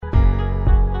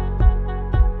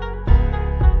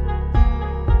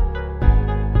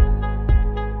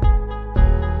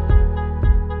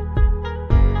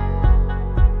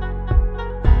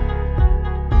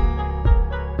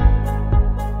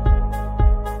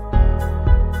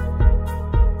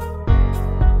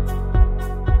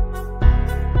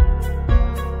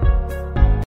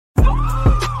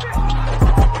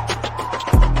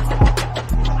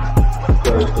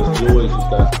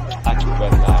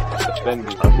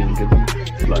think of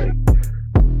him. Like,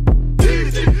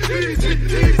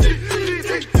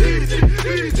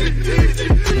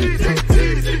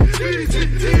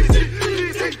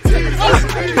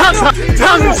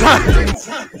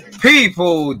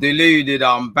 people deluded,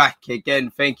 I'm back again.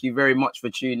 Thank you very much for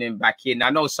tuning back in. I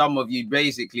know some of you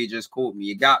basically just caught me.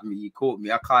 You got me, you caught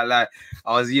me. I can't lie.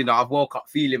 I was, I woke up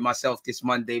feeling myself this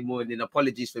Monday morning.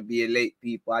 Apologies for being late,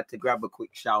 people. I had to grab a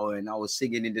quick shower and I was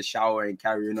singing in the shower and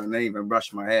carrying on. I didn't even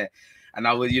brush my hair. And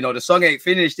I was, the song ain't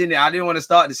finished, innit? I didn't want to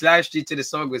start this live stream till the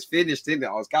song was finished, innit?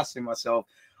 I was gassing myself.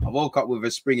 I woke up with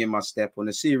a spring in my step. On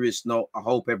a serious note, I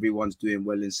hope everyone's doing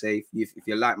well and safe. If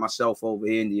you're like myself over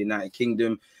here in the United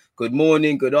Kingdom, good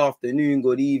morning, good afternoon,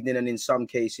 good evening, and in some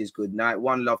cases, good night.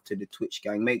 One love to the Twitch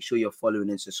gang. Make sure you're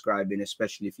following and subscribing,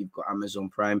 especially if you've got Amazon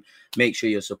Prime. Make sure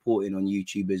you're supporting on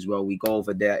YouTube as well. We go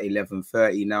over there at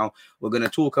 11:30 now. We're going to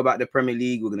talk about the Premier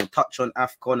League. We're going to touch on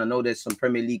AFCON. I know there's some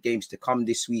Premier League games to come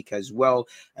this week as well.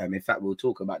 In fact, we'll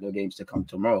talk about the games to come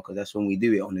tomorrow because that's when we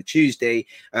do it on a Tuesday.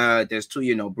 There's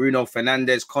two, Bruno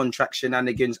Fernandes contract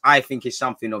shenanigans. I think it's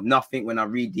something of nothing when I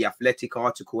read the Athletic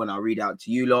article and I read out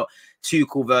to you lot.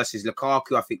 Tuchel versus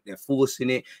Lukaku, I think they're forcing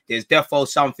it. There's definitely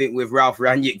something with Ralf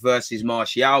Rangnick versus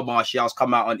Martial. Martial's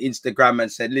come out on Instagram and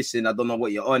said, listen, I don't know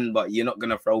what you're on, but you're not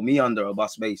going to throw me under a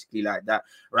bus, basically like that.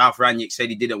 Ralf Rangnick said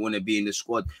he didn't want to be in the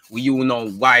squad. We all know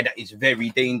why that is very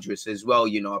dangerous as well.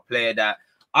 A player that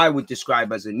I would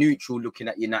describe as a neutral looking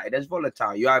at United as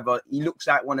volatile. He looks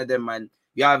like one of them, man.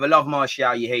 You either love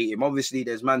Martial, you hate him. Obviously,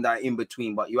 there's man that are in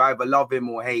between, but you either love him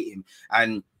or hate him.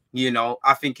 And,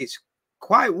 I think it's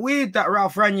quite weird that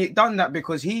Ralf Rangnick done that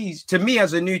because he's, to me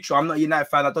as a neutral, I'm not a United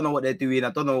fan. I don't know what they're doing. I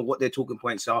don't know what their talking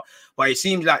points are. But it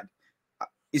seems like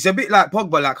it's a bit like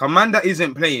Pogba. Like a man that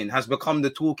isn't playing has become the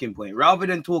talking point. Rather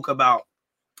than talk about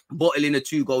bottling a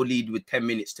 2-goal lead with 10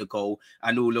 minutes to go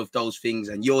and all of those things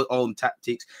and your own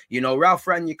tactics. Ralf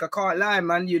Rangnick, I can't lie,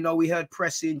 man. We heard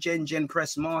pressing, Gen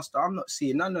press master. I'm not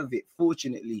seeing none of it,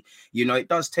 fortunately. It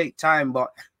does take time,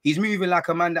 but he's moving like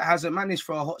a man that hasn't managed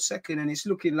for a hot second. And it's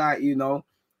looking like,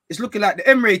 it's looking like the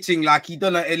Emirates thing, like he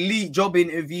done an elite job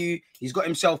interview. He's got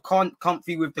himself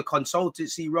comfy with the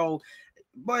consultancy role.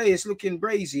 Boy, it's looking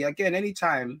brazy. Again,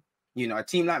 anytime, a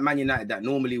team like Man United that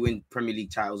normally win Premier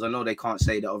League titles, I know they can't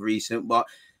say that of recent, but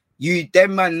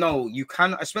them man know you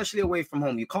can, especially away from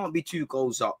home, you can't be 2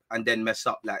 goals up and then mess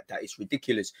up like that. It's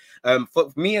ridiculous.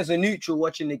 For me as a neutral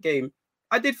watching the game,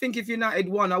 I did think if United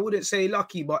won, I wouldn't say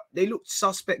lucky, but they looked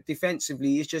suspect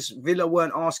defensively. It's just Villa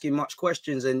weren't asking much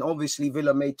questions, and obviously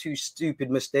Villa made 2 stupid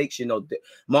mistakes.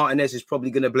 Martinez is probably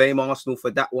going to blame Arsenal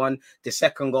for that one. The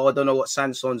second goal, I don't know what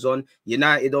Sanson's on.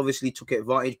 United obviously took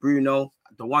advantage. Bruno,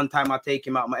 the one time I take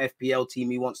him out my FPL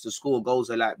team, he wants to score. Goals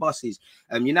are like buses.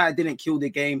 United didn't kill the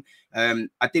game.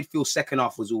 I did feel second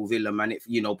half was all Villa, man.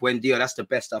 Buendia, that's the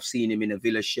best I've seen him in a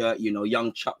Villa shirt.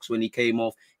 Young Chucks, when he came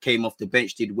off the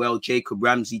bench, did well. Jacob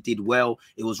Ramsey did well.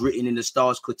 It was written in the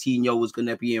stars. Coutinho was going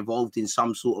to be involved in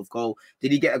some sort of goal.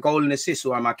 Did he get a goal and assist,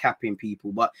 or am I capping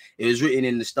people? But it was written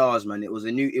in the stars, man. It was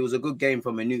a good game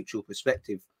from a neutral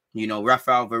perspective.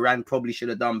 Rafael Varane probably should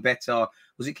have done better.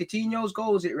 Was it Coutinho's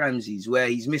goal? Was it Ramsey's where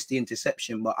he's missed the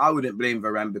interception? But I wouldn't blame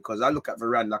Varane because I look at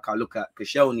Varane like I look at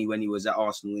Koscielny when he was at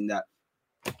Arsenal, in that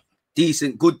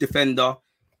decent, good defender.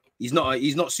 He's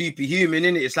not superhuman,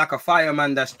 innit? It's like a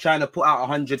fireman that's trying to put out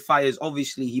 100 fires.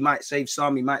 Obviously, he might save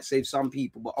some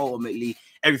people, but ultimately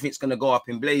everything's going to go up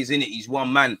in blaze, innit? He's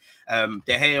one man. De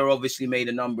Gea obviously made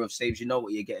a number of saves. You know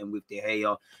what you're getting with De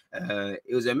Gea.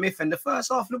 It was a myth, and the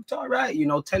first half looked all right.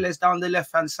 Tellez down the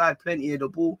left-hand side, plenty of the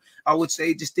ball. I would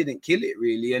say just didn't kill it,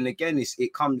 really. And again,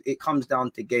 it comes down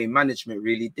to game management,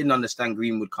 really. Didn't understand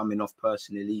Greenwood coming off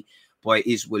personally. But it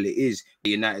is what it is. The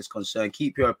United's concerned.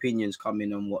 Keep your opinions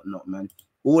coming and whatnot, man.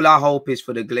 All I hope is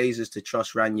for the Glazers to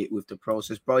trust Rangnick with the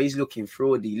process. Bro, he's looking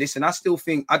fraudy. Listen, I still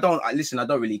think, I don't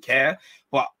really care.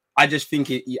 But I just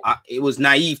think it was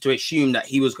naive to assume that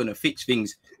he was going to fix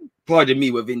things, pardon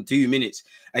me, within 2 minutes.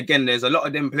 Again, there's a lot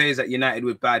of them players at United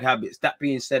with bad habits. That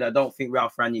being said, I don't think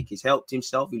Ralf Rangnick has helped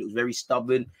himself. He looks very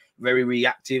stubborn, very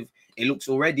reactive. It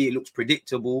looks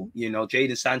predictable.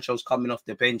 Jadon Sancho's coming off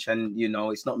the bench and,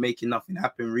 it's not making nothing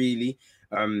happen, really.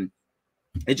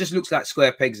 It just looks like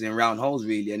square pegs in round holes,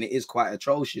 really. And it is quite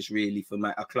atrocious, really, for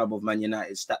a club of Man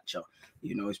United stature.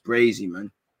 It's crazy,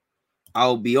 man.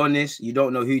 I'll be honest, you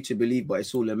don't know who to believe, but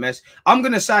it's all a mess. I'm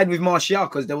going to side with Martial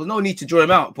because there was no need to draw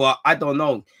him out, but I don't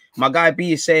know. My guy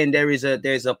B is saying there's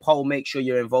a poll. Make sure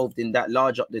you're involved in that.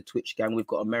 Large up the Twitch gang. We've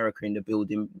got America in the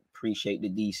building. Appreciate the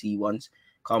DC ones.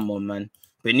 Come on, man.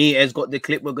 Benitez got the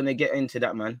clip. We're going to get into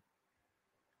that, man.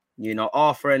 You know,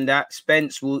 Arthur and that.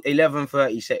 Spence will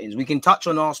 11:30 settings. We can touch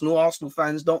on Arsenal. Arsenal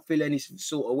fans don't feel any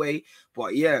sort of way.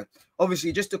 But yeah,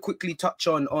 obviously, just to quickly touch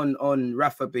on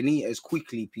Rafa Benitez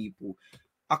quickly, people.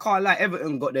 I can't lie,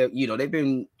 Everton got their, you know, they've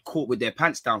been caught with their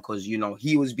pants down because, you know,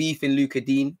 he was beefing Luca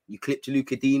Dean. You clipped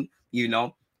Luca Dean, you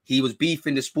know. He was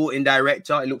beefing the sporting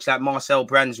director. It looks like Marcel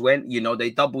Brands went. You know, they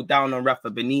doubled down on Rafa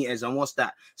Benitez. And what's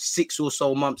that? 6 or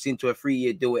so months into a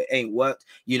 3-year deal, it ain't worked.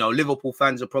 You know, Liverpool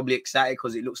fans are probably excited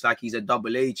because it looks like he's a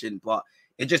double agent. But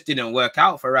it just didn't work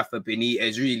out for Rafa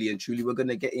Benitez, really and truly. We're going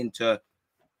to get into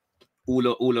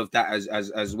all of that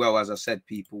as well, as I said,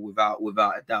 people, without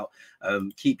a doubt.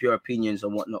 Keep your opinions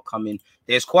and whatnot coming.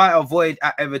 There's quite a void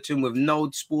at Everton with no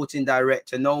sporting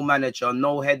director, no manager,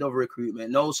 no head of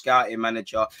recruitment, no scouting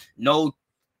manager, no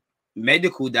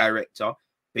medical director.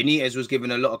 Benitez was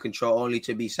given a lot of control only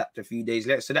to be sacked a few days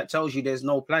later. So that tells you there's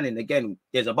no planning. Again,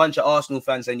 there's a bunch of Arsenal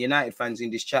fans and United fans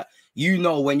in this chat. You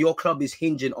know, when your club is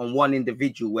hinging on one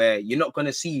individual, where you're not going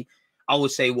to see, I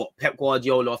would say, what, Pep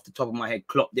Guardiola off the top of my head,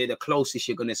 Klopp, they're the closest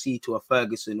you're going to see to a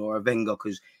Ferguson or a Wenger,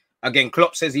 because, again,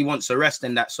 Klopp says he wants a rest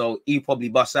and that, so he probably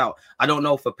busts out. I don't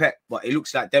know for Pep, but it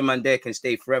looks like them and there can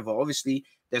stay forever. Obviously,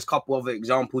 there's a couple other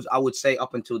examples. I would say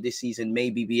up until this season,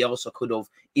 maybe Bielsa could have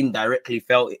indirectly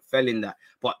fell in that.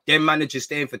 But them managers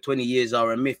staying for 20 years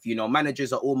are a myth. You know,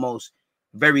 managers are almost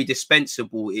very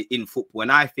dispensable in football.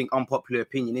 And I think, unpopular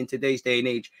opinion, in today's day and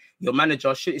age, your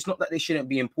manager should, it's not that they shouldn't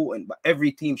be important, but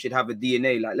every team should have a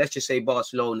DNA. Like, let's just say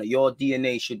Barcelona, your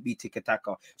DNA should be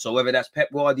tiki-taka. So whether that's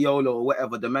Pep Guardiola or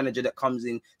whatever, the manager that comes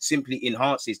in simply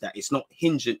enhances that. It's not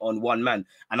hinging on one man.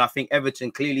 And I think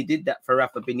Everton clearly did that for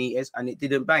Rafa Benitez, and it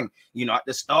didn't bang. You know, at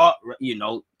the start, you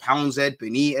know, Townsend,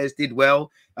 Benitez did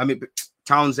well. I mean,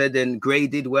 Townsend and Gray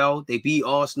did well. They beat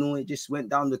Arsenal. It just went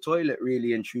down the toilet,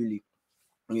 really and truly.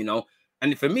 You know,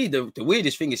 and for me, the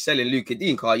weirdest thing is selling Luca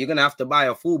Dean, car. You're gonna have to buy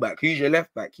a fullback. Who's your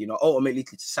left back? You know, ultimately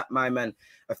to sack my man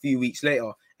a few weeks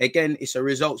later. Again, it's a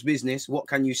results business. What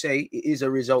can you say? It is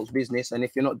a results business, and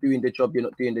if you're not doing the job, you're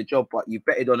not doing the job. But you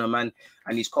betted on a man,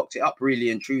 and he's cocked it up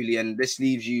really and truly. And this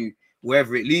leaves you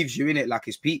wherever it leaves you, in it, like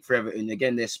his peak for Everton.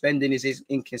 Again, their spending is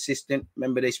inconsistent.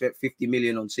 Remember, they spent 50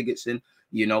 million on Sigurdsson.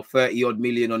 You know, 30 odd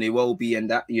million on Iwobi,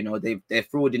 and that, you know, they're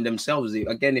frauding themselves.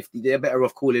 Again, if they're better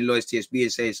off calling Lloyds TSB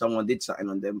and saying someone did something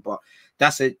on them, but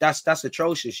that's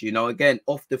atrocious. You know, again,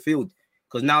 off the field,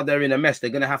 because now they're in a mess. They're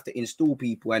gonna have to install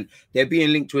people, and they're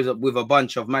being linked with a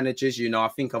bunch of managers. You know, I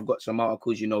think I've got some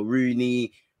articles. You know,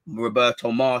 Rooney,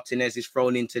 Roberto Martinez is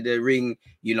thrown into the ring.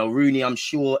 You know, Rooney, I'm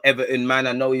sure Everton man.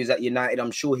 I know he was at United.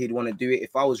 I'm sure he'd want to do it.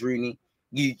 If I was Rooney,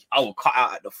 I will cut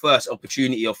out at the first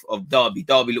opportunity of Derby.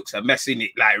 Derby looks a mess in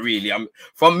it. Like, really,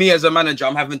 from me as a manager,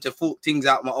 I'm having to fork things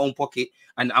out of my own pocket.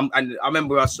 And I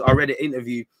remember I read an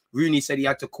interview. Rooney said he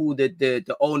had to call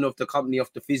the owner of the company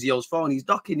off the physio's phone. He's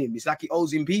ducking him. It's like he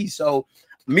owes him peace. So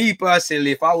me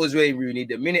personally, if I was Wayne Rooney,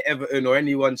 the minute Everton or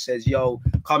anyone says, "Yo,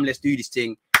 come, let's do this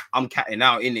thing," I'm catting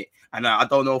out in it. And I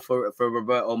don't know for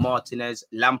Roberto Martinez.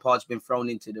 Lampard's been thrown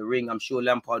into the ring. I'm sure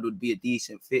Lampard would be a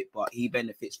decent fit, but he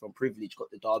benefits from privilege. Got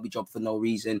the Derby job for no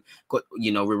reason. Got,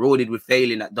 you know, rewarded with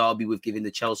failing at Derby with giving the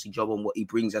Chelsea job on what he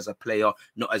brings as a player,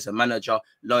 not as a manager.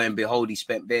 Lo and behold, he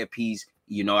spent bare peas.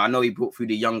 You know, I know he brought through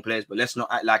the young players, but let's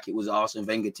not act like it was an Arsene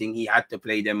Wenger thing. He had to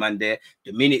play them man there.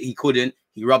 The minute he couldn't,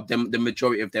 he rubbed them, the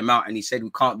majority of them out, and he said we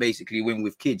can't basically win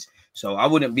with kids. So I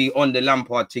wouldn't be on the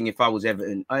Lampard thing if I was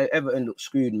Everton. Everton look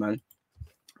screwed, man.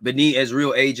 Benitez,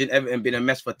 real agent. Everton been a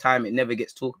mess for time. It never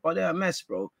gets talked about. They're a mess,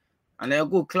 bro. And they're a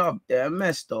good club. They're a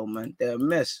mess, though, man. They're a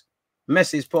mess.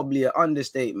 Mess is probably an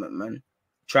understatement, man.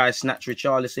 Try to snatch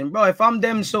Richarlison. Bro, if I'm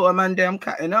them sort of man there, I'm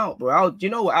cutting out, bro. You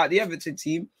know what? Out of the Everton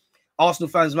team, Arsenal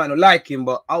fans might not like him,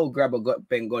 but I would grab a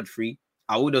Ben Godfrey.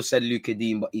 I would have said Luca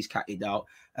Dean, but he's catted out.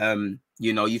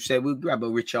 You know, you've said we'll grab a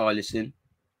Richarlison.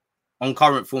 On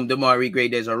current form, Damari Gray,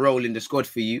 there's a role in the squad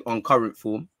for you on current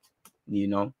form. You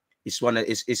know, it's one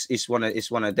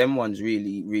of them ones,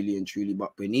 really, really and truly.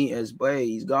 But Benitez, boy,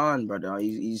 he's gone, brother.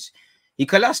 He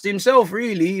collapsed himself,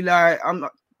 really. Like,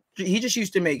 he just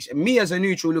used to make me as a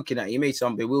neutral looking at it, he made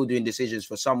some bewildering decisions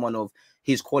for someone of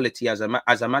his quality as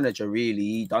a manager. Really,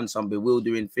 he done some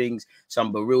bewildering things,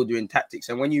 some bewildering tactics.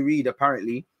 And when you read,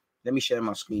 apparently, let me share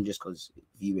my screen just because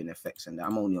viewing effects and that.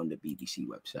 I'm only on the BBC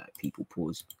website. People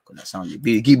pause because that sounded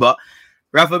biggy. But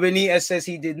Rafa Benitez says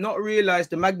he did not realise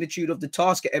the magnitude of the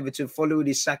task at Everton following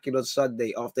his sacking on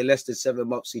Sunday after Leicester's 7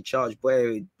 months he charged.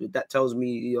 Boy, that tells me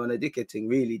you're on a dickhead thing,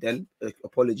 really. Then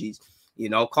apologies. You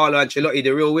know, Carlo Ancelotti,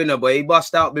 the real winner, but he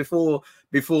bust out before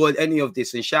any of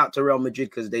this. And shout to Real Madrid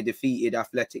because they defeated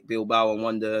Athletic Bilbao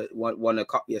and won a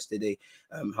cup yesterday.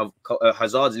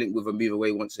 Hazard's linked with a move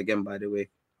away once again, by the way.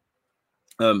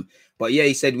 But yeah,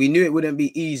 he said, we knew it wouldn't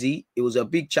be easy. It was a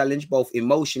big challenge, both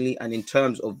emotionally and in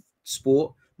terms of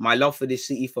sport. My love for this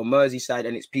city, for Merseyside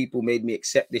and its people, made me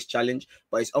accept this challenge.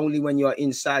 But it's only when you're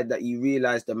inside that you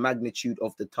realize the magnitude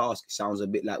of the task. It sounds a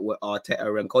bit like what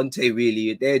Arteta and Conte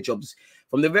really, their jobs.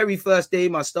 From the very first day,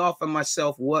 my staff and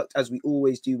myself worked as we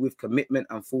always do, with commitment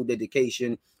and full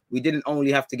dedication. We didn't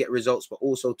only have to get results, but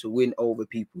also to win over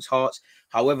people's hearts.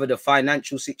 However, the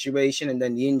financial situation and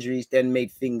then the injuries then made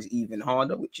things even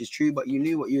harder, which is true. But you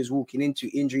knew what you was walking into.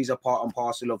 Injuries are part and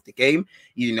parcel of the game.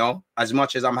 You know, as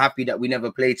much as I'm happy that we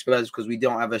never played Spurs because we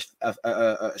don't have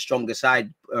a stronger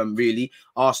side, really.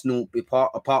 Arsenal,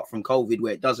 apart from COVID,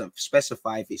 where it doesn't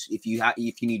specify if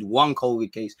you need one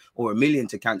COVID case or 1 million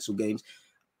to cancel games.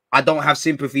 I don't have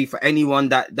sympathy for anyone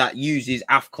that uses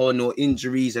AFCON or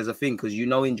injuries as a thing, because you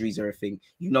know injuries are a thing.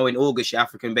 You know, in August, your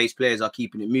African-based players are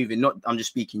keeping it moving. I'm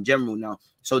just speaking general now.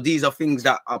 So these are things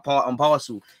that are part and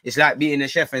parcel. It's like being a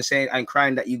chef and saying and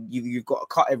crying that you've got a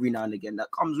cut every now and again.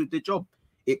 That comes with the job.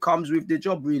 It comes with the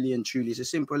job, really and truly. It's as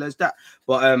simple as that.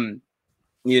 But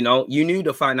you know, you knew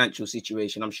the financial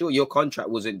situation. I'm sure your contract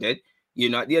wasn't dead. You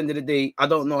know, at the end of the day, I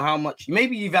don't know how much.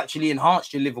 Maybe you've actually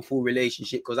enhanced your Liverpool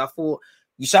relationship, because I thought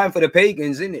you signed for the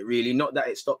Pagans, isn't it, really? Not that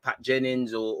it stopped Pat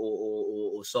Jennings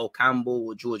or Sol Campbell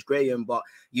or George Graham, but,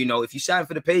 you know, if you sign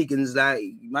for the Pagans, like,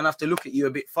 you might have to look at you a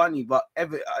bit funny, but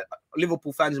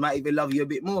Liverpool fans might even love you a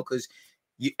bit more, because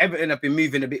Everton have been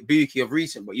moving a bit booky of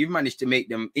recent, but you've managed to make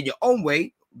them, in your own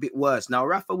way, a bit worse. Now,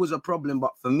 Rafa was a problem,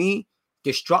 but for me,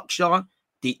 the structure,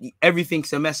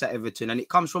 everything's a mess at Everton, and it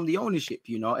comes from the ownership.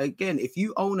 You know, again, if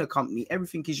you own a company,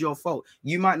 everything is your fault.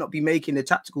 You might not be making the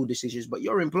tactical decisions, but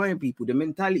you're employing people. The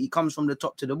mentality comes from the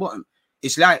top to the bottom.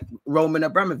 It's like Roman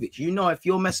Abramovich. You know, if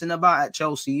you're messing about at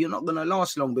Chelsea, you're not going to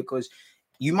last long, because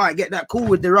you might get that call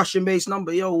with the Russian-based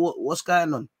number. Yo, what's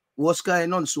going on? What's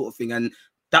going on, sort of thing. And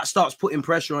that starts putting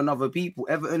pressure on other people.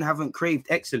 Everton haven't craved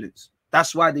excellence.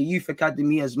 That's why the youth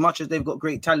academy, as much as they've got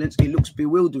great talents, it looks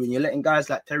bewildering. You're letting guys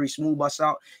like Terry Smallbus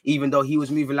out, even though he was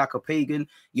moving like a pagan.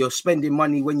 You're spending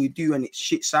money when you do, and it's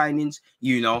shit signings.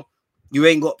 You know, you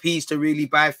ain't got peas to really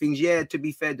buy things. Yeah, to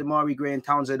be fair, Damari Gray and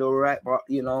Townsend all right, but,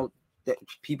 you know,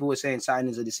 people were saying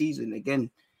signings of the season. Again,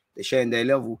 they're sharing their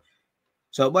level.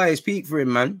 So, boy, it's peak for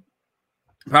him, man.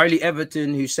 Apparently,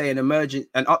 Everton, who say an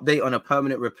update on a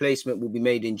permanent replacement will be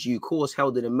made in due course,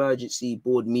 held an emergency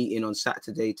board meeting on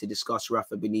Saturday to discuss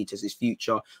Rafa Benitez's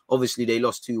future. Obviously, they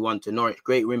lost 2-1 to Norwich.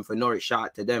 Great win for Norwich. Shout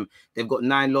out to them. They've got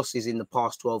 9 losses in the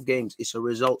past 12 games. It's a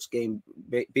results game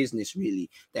business, really.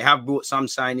 They have brought some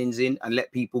signings in and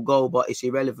let people go, but it's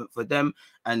irrelevant for them.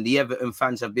 And the Everton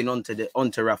fans have been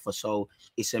onto Rafa, so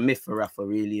it's a myth for Rafa,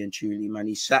 really and truly, man.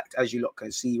 He's sacked, as you lot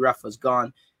can see. Rafa's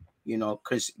gone. You know,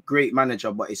 because great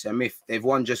manager, but it's a myth. They've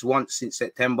won just once since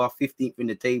September, 15th in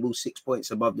the table, 6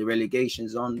 points above the relegation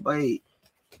zone. But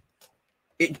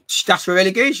that's for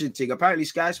relegation thing. Apparently,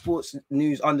 Sky Sports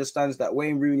News understands that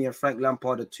Wayne Rooney and Frank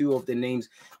Lampard are 2 of the names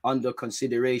under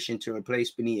consideration to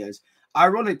replace Benitez.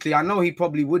 Ironically, I know he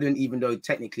probably wouldn't, even though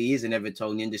technically he is an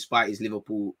Evertonian, despite his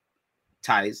Liverpool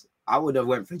ties. I would have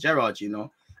went for Gerrard, you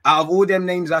know. Out of all them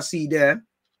names I see there,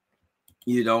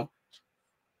 you know,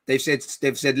 they've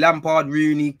said Lampard,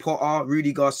 Rooney, Potter,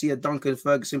 Rudy Garcia, Duncan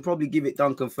Ferguson. Probably give it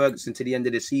Duncan Ferguson to the end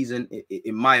of the season,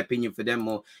 in my opinion, for them.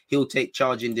 Or he'll take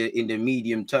charge in the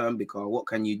medium term, because what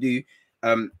can you do?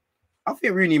 I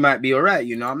think Rooney might be all right.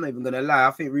 You know, I'm not even gonna lie.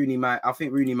 I think Rooney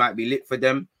might be lit for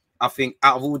them. I think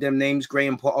out of all them names,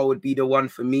 Graham Potter would be the one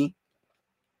for me.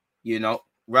 You know,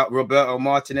 Roberto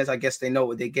Martinez, I guess they know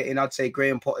what they're getting. I'd say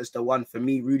Graham Potter's the one for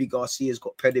me. Rudy Garcia's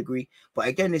got pedigree. But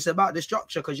again, it's about the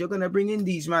structure, because you're going to bring in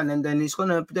these men, and then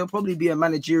there'll probably be a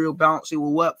managerial bounce. It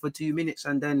will work for 2 minutes,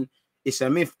 and then it's a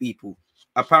myth, people.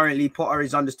 Apparently, Potter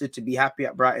is understood to be happy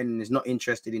at Brighton and is not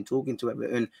interested in talking to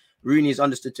Everton. Rooney is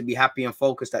understood to be happy and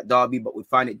focused at Derby, but would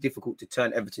find it difficult to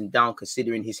turn Everton down,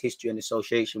 considering his history and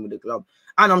association with the club.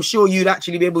 And I'm sure you'd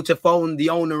actually be able to phone the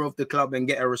owner of the club and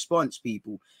get a response,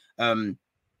 people.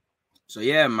 So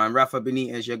yeah, man, Rafa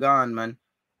Benitez, you're gone, man.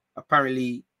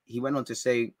 Apparently, he went on to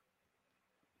say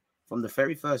from the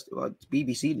very first, well,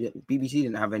 BBC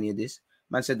didn't have any of this.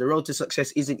 Man said the road to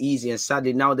success isn't easy, and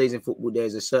sadly, nowadays in football,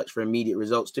 there's a search for immediate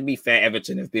results. To be fair,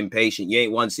 Everton have been patient. You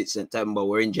ain't won since September.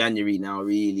 We're in January now,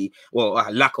 really. Well, a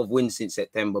lack of wins since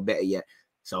September, better yet.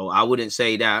 So I wouldn't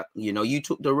say that. You know, you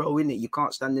took the role, innit? You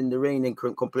can't stand in the rain and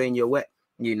complain you're wet.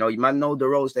 You know, you might know the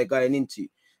roles they're going into.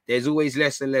 There's always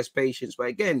less and less patience. But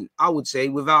again, I would say,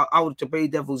 to play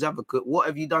devil's advocate, what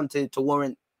have you done to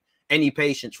warrant any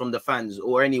patience from the fans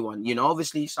or anyone? You know,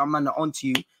 obviously some men are onto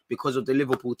you because of the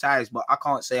Liverpool ties, but I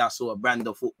can't say I saw a brand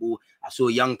of football. I saw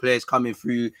young players coming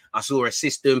through. I saw a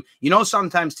system. You know,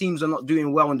 sometimes teams are not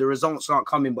doing well and the results aren't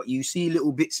coming, but you see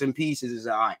little bits and pieces. It's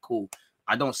like, all right, cool.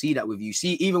 I don't see that with you.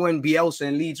 See, even when Bielsa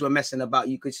and Leeds were messing about,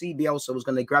 you could see Bielsa was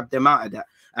going to grab them out of that.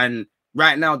 And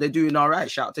right now, they're doing all right.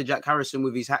 Shout out to Jack Harrison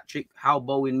with his hat-trick. How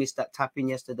Bowen missed that tap-in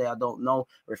yesterday, I don't know.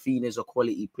 Rafinha's a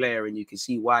quality player, and you can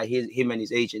see why him and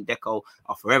his agent, Deco,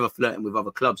 are forever flirting with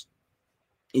other clubs.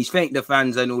 He's thanked the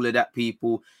fans and all of that,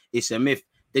 people. It's a myth.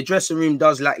 The dressing room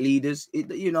does lack leaders.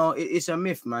 It's a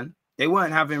myth, man. They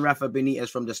weren't having Rafa Benitez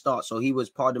from the start, so he was,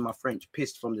 pardon my French,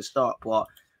 pissed from the start, but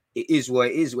it is what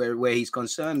it is where he's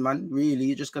concerned, man. Really,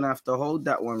 you're just going to have to hold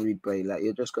that one, replay. Like,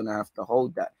 you're just going to have to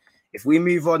hold that. If we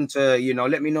move on to,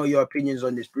 let me know your opinions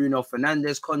on this Bruno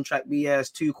Fernandes contract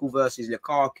BS, Tuchel versus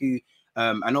Lukaku,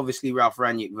 and obviously Ralph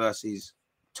Rangnick versus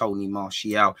Tony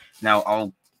Martial. Now,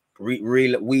 I'll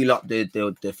wheel up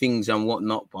the things and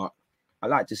whatnot, but I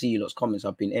like to see you lot's comments.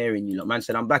 I've been airing you lot. Man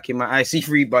said, I'm back in my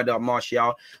IC3 brother,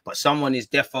 Martial, but someone is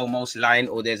defo most lying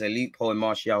or there's a loophole in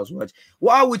Martial's words.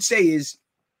 What I would say is,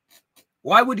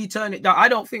 why would he turn it down? I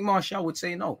don't think Martial would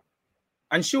say no.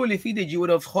 And surely if he did, you would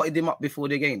have hotted him up before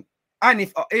the game.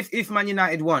 And if Man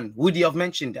United won, would he have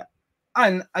mentioned that?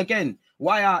 And again,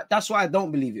 that's why I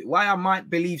don't believe it. Why I might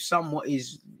believe somewhat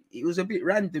is it was a bit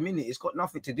random, innit? It's got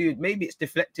nothing to do with, maybe it's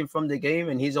deflecting from the game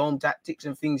and his own tactics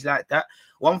and things like that.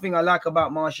 One thing I like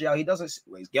about Martial,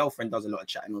 his girlfriend does a lot of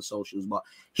chatting on socials, but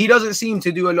he doesn't seem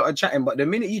to do a lot of chatting. But the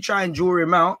minute you try and draw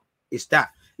him out, it's that.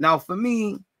 Now, for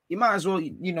me, you might as well,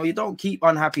 you don't keep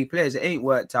unhappy players. It ain't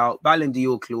worked out. Ballon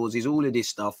d'Or clauses, all of this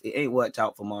stuff. It ain't worked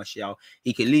out for Martial.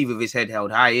 He can leave with his head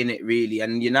held high, in it really.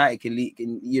 And United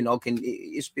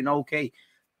it's been okay.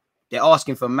 They're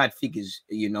asking for mad figures.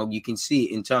 You can see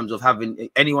it in terms of having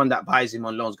anyone that buys him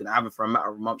on loan is going to have it for a matter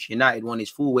of months. United want his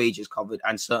full wages covered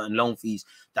and certain loan fees.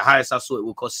 The highest I saw it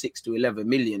will cost 6 to 11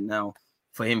 million now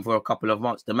for him for a couple of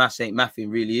months. The maths ain't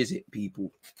mathing, really, is it,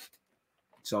 people?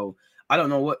 So I don't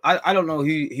know I don't know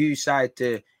whose side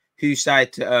to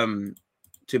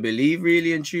believe,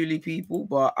 really and truly, people.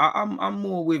 But I'm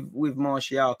more with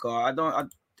Martial.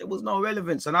 There was no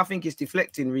relevance, and I think it's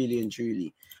deflecting, really and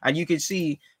truly. And you can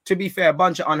see, to be fair, a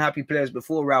bunch of unhappy players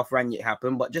before Ralph Rangnick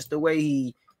happened, but just the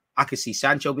way I could see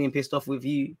Sancho being pissed off with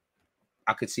you.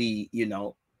 I could see,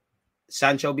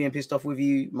 Sancho being pissed off with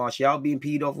you, Martial being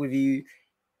peed off with you,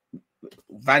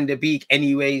 Van der Beek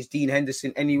anyways, Dean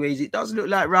Henderson anyways. It does look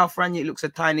like Ralph Rangnick looks a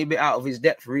tiny bit out of his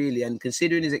depth, really. And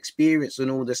considering his experience and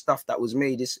all the stuff that was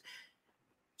made, it's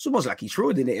almost like he's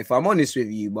frauding it, if I'm honest with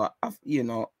you. But,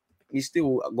 he's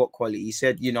still got quality. He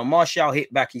said, Martial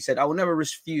hit back. He said, I will never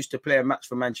refuse to play a match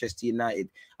for Manchester United.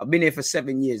 I've been here for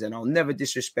 7 years and I'll never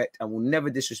disrespect and will never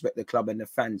disrespect the club and the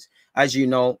fans. As you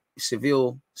know,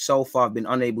 Seville so far have been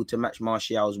unable to match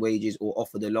Martial's wages or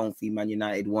offer the loan fee Man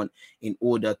United want in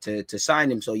order to sign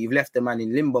him. So you've left the man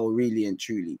in limbo, really and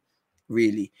truly.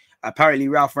 Really. Apparently,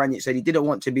 Ralph Rangnick said he didn't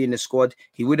want to be in the squad.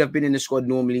 He would have been in the squad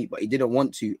normally, but he didn't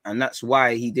want to. And that's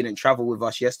why he didn't travel with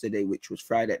us yesterday, which was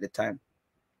Friday at the time.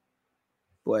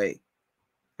 Boy.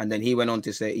 And then he went on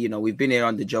to say, we've been here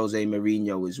under Jose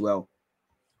Mourinho as well.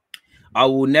 I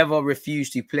will never refuse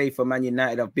to play for Man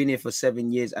United. I've been here for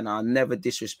 7 years and I'll never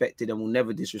disrespect it and will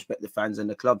never disrespect the fans and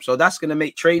the club. So that's going to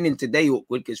make training today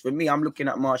awkward, because for me, I'm looking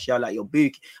at Martial like your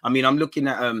Buki. I'm looking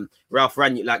at Ralph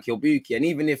Rangnick like your Buki. And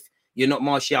even if you're not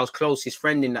Martial's closest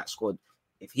friend in that squad,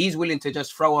 if he's willing to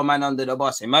just throw a man under the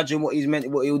bus, imagine what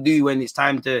he'll do when it's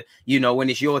time to, when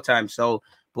it's your time. So,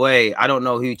 boy, I don't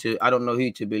know who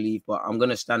to believe, but I'm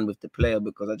gonna stand with the player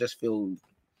because I just feel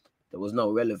there was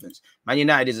no relevance. Man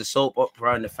United is a soap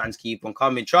opera and the fans keep on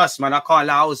coming. Trust, man, I can't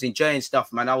lie, I was enjoying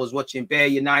stuff, man. I was watching bare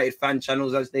United fan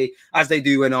channels as they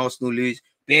do when Arsenal lose.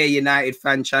 Bare United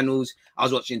fan channels. I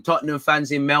was watching Tottenham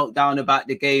fans in meltdown about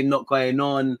the game not going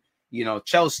on.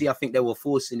 Chelsea, I think they were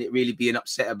forcing it, really being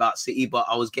upset about City, but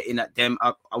I was getting at them.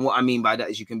 And what I mean by that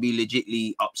is you can be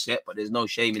legitly upset, but there's no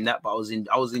shame in that. But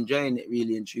I was enjoying it,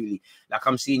 really and truly. Like,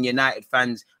 I'm seeing United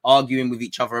fans arguing with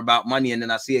each other about money, and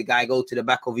then I see a guy go to the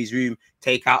back of his room,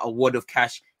 take out a wad of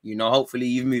cash. Hopefully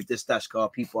you've moved the stash car.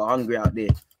 People are hungry out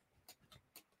there.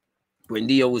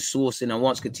 Buendia was sourcing, and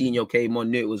once Coutinho came on,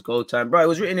 knew it was goal time. Bro, it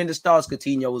was written in the stars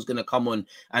Coutinho was going to come on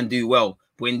and do well.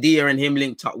 Buendia and him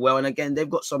linked up well. And again, they've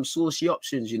got some saucy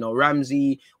options,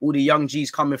 Ramsey, all the young G's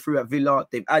coming through at Villa.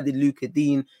 They've added Luca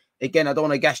Dean. Again, I don't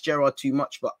want to gas Gerrard too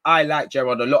much, but I like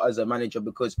Gerrard a lot as a manager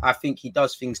because I think he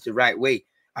does things the right way.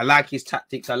 I like his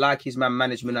tactics. I like his man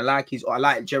management. I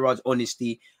like Gerrard's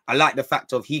honesty. I like the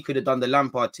fact of he could have done the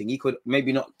Lampard thing. He could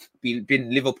maybe not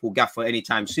been Liverpool gaffer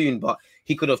anytime soon, but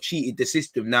he could have cheated the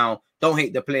system. Now, don't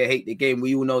hate the player, hate the game.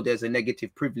 We all know there's a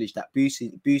negative privilege that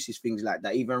boosts things like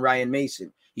that. Even Ryan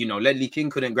Mason, you know, Ledley King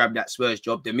couldn't grab that Spurs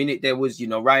job. The minute there was, you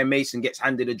know, Ryan Mason gets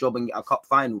handed a job and get a cup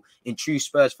final in true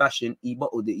Spurs fashion, he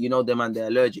bottled it. You know, them and they're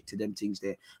allergic to them things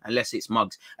there, unless it's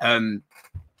mugs.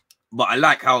 But I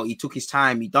like how he took his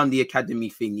time. He done the academy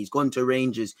thing. He's gone to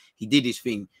Rangers. He did his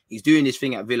thing. He's doing his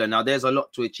thing at Villa. Now, there's a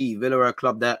lot to achieve. Villa are a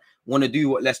club that want to do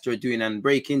what Leicester are doing and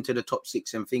break into the top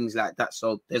 6 and things like that.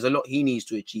 So there's a lot he needs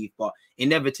to achieve. But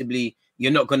inevitably,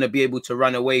 you're not going to be able to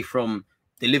run away from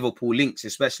the Liverpool links,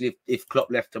 especially if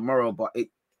Klopp left tomorrow. But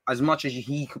as much as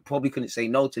he probably couldn't say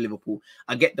no to Liverpool,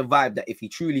 I get the vibe that if he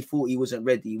truly thought he wasn't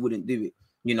ready, he wouldn't do it.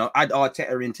 You know, add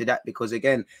Arteta into that because,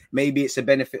 again, maybe it's a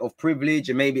benefit of privilege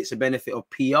and maybe it's a benefit of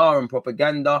PR and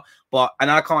propaganda. And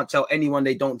I can't tell anyone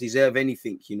they don't deserve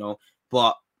anything, you know.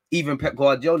 But even Pep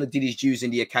Guardiola did his dues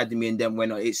in the academy and then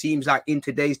went on. It seems like in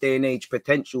today's day and age,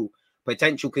 potential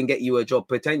can get you a job.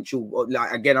 Potential,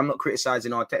 like, again, I'm not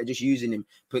criticizing Arteta, just using him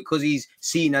because he's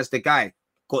seen as the guy.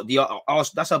 Got the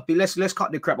let's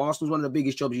cut the crap. Arsenal's one of the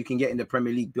biggest jobs you can get in the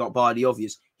Premier League, bar the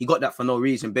obvious. He got that for no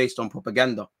reason based on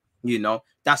propaganda. You know,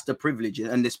 that's the privilege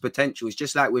and this potential. It's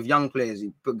just like with young players.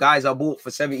 But guys are bought for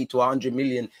 70 to 100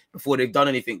 million before they've done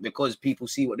anything because people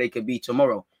see what they could be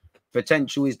tomorrow.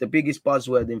 Potential is the biggest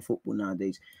buzzword in football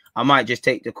nowadays. I might just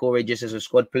take the Corey just as a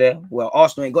squad player. Well,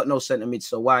 Arsenal ain't got no centre mid,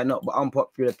 so why not? But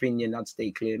unpopular opinion, I'd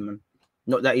stay clear, man.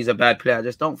 Not that he's a bad player. I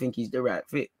just don't think he's the right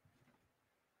fit.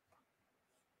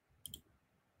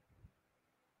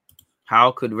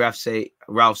 How could Ralph say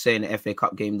in the FA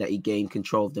Cup game that he gained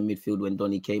control of the midfield when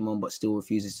Donny came on, but still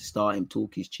refuses to start him?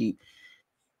 Talk is cheap.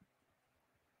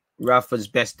 Ralph's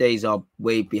best days are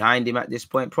way behind him at this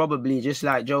point. Probably just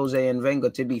like Jose and Wenger,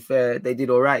 to be fair. They did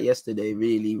all right yesterday,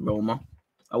 really, Roma.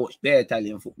 I watched bare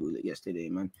Italian football yesterday,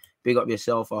 man. Big up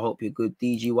yourself. I hope you're good.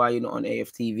 DG, why you're not on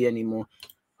AFTV anymore?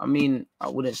 I mean, I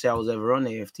wouldn't say I was ever on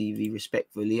AFTV,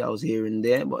 respectfully. I was here and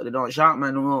there, but they don't shout,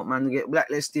 man, get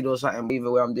blacklisted or something.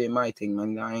 Either way, I'm doing my thing,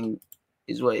 man.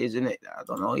 Is what it is, isn't it? I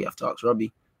don't know. You have to ask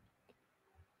Robbie.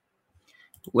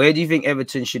 Where do you think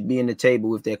Everton should be in the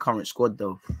table with their current squad,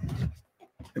 though?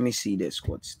 Let me see their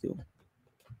squad still.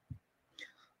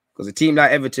 Because a team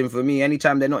like Everton, for me,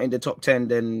 anytime they're not in the top 10,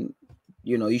 then,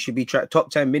 you know, you should be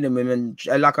top 10 minimum. And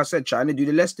like I said, trying to do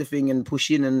the Leicester thing and push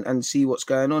in and see what's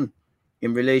going on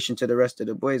in relation to the rest of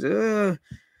the boys. They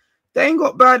ain't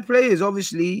got bad players,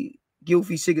 obviously.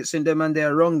 Gylfi, Sigurdsson, them and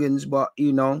their wrongins, but,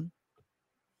 you know,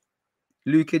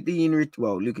 Luca Dean,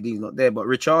 well, Luca Dean's not there, but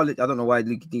Richarlison, I don't know why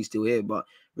Luca Dean's still here, but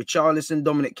Richarlison,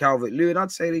 Dominic Calvert-Lewin,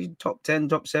 I'd say they top 10,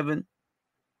 top 7.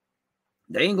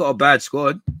 They ain't got a bad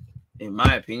squad, in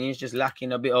my opinion. It's just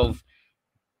lacking a bit of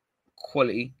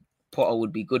quality. Potter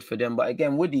would be good for them, but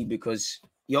again, would he? Because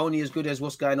you're only as good as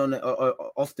what's going on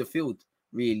off the field,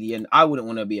 really, and I wouldn't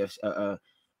want to be a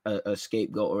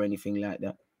scapegoat or anything like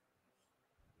that,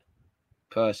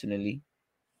 personally.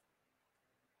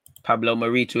 Pablo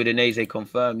Marito Udinese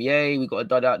confirm. Yay, we got a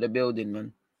dud out the building,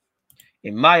 man.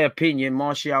 In my opinion,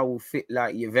 Martial will fit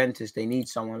like Juventus. They need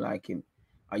someone like him.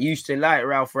 I used to like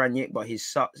Ralph Rangnick, but his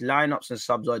lineups and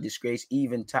subs are a disgrace.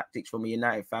 Even tactics from a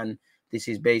United fan. This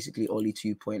is basically Oli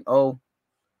 2.0.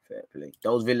 Fair play.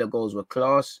 Those Villa goals were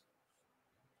class.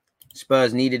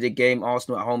 Spurs needed a game.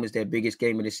 Arsenal at home is their biggest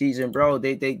game of the season, bro.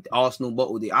 They Arsenal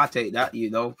bottled it. I take that,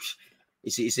 you know.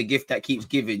 It's a gift that keeps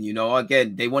giving, you know.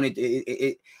 Again, they wanted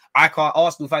it. I can't.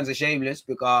 Arsenal fans are shameless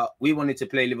because we wanted to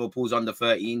play Liverpool's under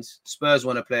 13s. Spurs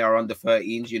want to play our under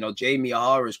 13s. You know, Jamie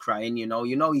O'Hara's crying. You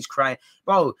know he's crying,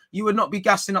 bro. You would not be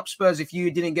gassing up Spurs if you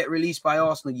didn't get released by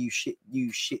Arsenal. You shit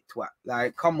twat.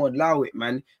 Like, come on, allow it,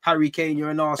 man. Harry Kane, you're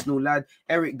an Arsenal lad.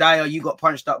 Eric Dyer, you got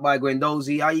punched up by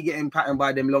Guendouzi. How you getting patterned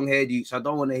by them long-haired youths? I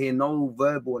don't want to hear no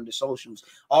verbal on the socials.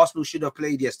 Arsenal should have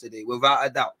played yesterday, without a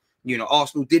doubt. You know,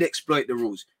 Arsenal did exploit the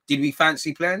rules. Did we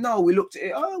fancy playing? No, we looked at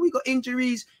it. Oh, we got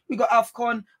injuries. We got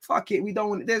AFCON. Fuck it. We don't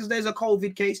want it. There's a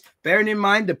COVID case. Bearing in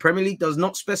mind, the Premier League does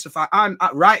not specify.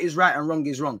 Right is right and wrong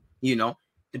is wrong. You know,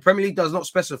 the Premier League does not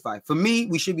specify. For me,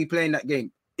 we should be playing that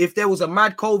game. If there was a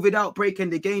mad COVID outbreak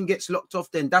and the game gets locked off,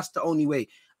 then that's the only way.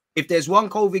 If there's one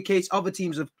COVID case, other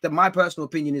teams have, my personal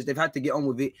opinion is they've had to get on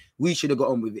with it. We should have got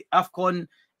on with it. AFCON,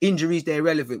 injuries, they're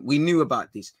irrelevant. We knew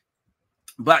about this.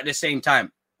 But at the same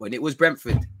time, when it was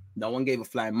Brentford, no one gave a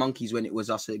flying monkeys when it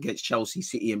was us against Chelsea,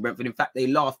 City and Brentford. In fact, they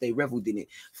laughed, they reveled in it.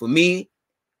 For me,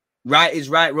 Right is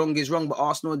right, wrong is wrong, but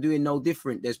Arsenal are doing no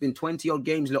different. There's been 20-odd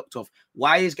games locked off.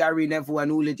 Why is Gary Neville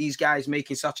and all of these guys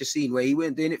making such a scene where he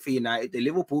weren't doing it for United? The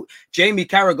Liverpool, Jamie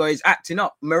Carragher is acting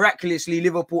up. Miraculously,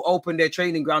 Liverpool opened their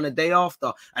training ground a day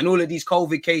after, and all of these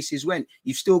COVID cases went.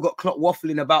 You've still got Klopp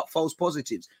waffling about false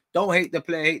positives. Don't hate the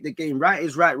player, hate the game. Right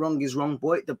is right, wrong is wrong,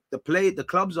 boy. The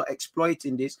clubs are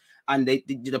exploiting this, and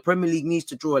the Premier League needs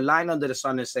to draw a line under the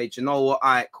sun and say, you know what,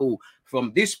 all right, cool.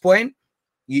 From this point,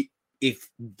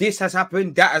 if this has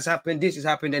happened, that has happened, this has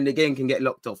happened, then the game can get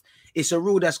locked off. It's a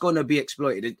rule that's going to be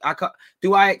exploited. I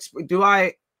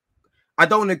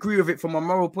don't agree with it from a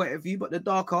moral point of view, but the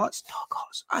dark arts,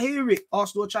 I hear it.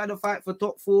 Arsenal trying to fight for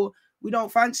top 4. We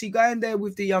don't fancy going there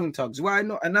with the young tugs. Why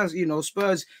not? And that's,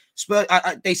 Spurs.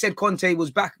 They said Conte was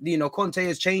back. Conte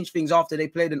has changed things after they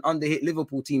played an underhit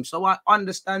Liverpool team. So I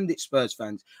understand it, Spurs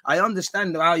fans. I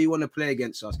understand how you want to play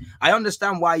against us. I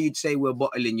understand why you'd say we're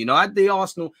bottling.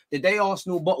 The day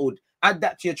Arsenal bottled, add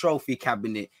that to your trophy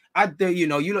cabinet. Add the, you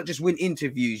don't just win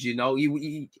interviews. You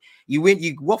win.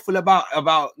 You waffle about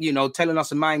telling us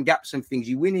the mind gaps and things.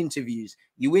 You win interviews.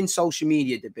 You win social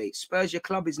media debates. Spurs, your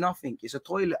club is nothing. It's a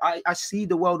toilet. I see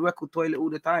the world record toilet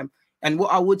all the time. And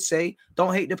what I would say,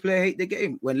 don't hate the player, hate the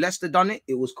game. When Leicester done it,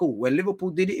 it was cool. When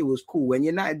Liverpool did it, it was cool. When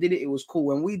United did it, it was cool.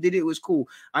 When we did it, it was cool.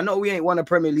 I know we ain't won a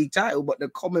Premier League title, but the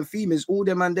common theme is all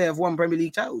them and they have won Premier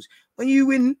League titles. When you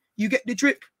win, you get the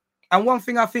drip. And one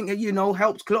thing I think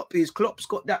helps Klopp is Klopp's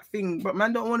got that thing, but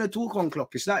man don't want to talk on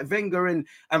Klopp. It's like Wenger and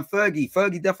Fergie.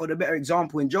 Fergie definitely the better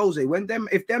example in Jose.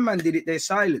 If them man did it, they're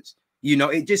silence.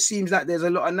 It just seems like there's a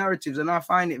lot of narratives, and I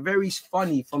find it very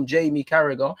funny from Jamie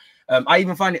Carragher. I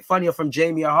even find it funnier from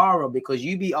Jamie O'Hara because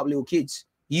you beat up little kids.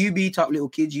 You beat up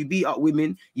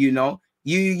women. Again,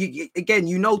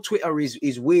 Twitter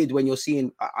is weird when you're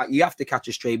seeing. You have to catch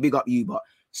a stray. Big up you, but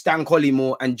Stan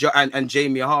Collymore and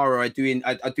Jamie O'Hara are doing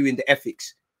the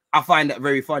ethics. I find that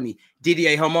very funny.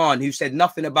 Didier Hamann, who said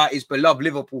nothing about his beloved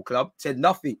Liverpool club, said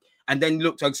nothing. And then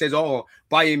looked and says, oh,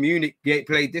 Bayern Munich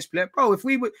played this player. Bro, if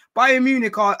we were Bayern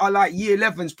Munich are like year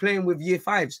 11s playing with year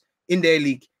 5s in their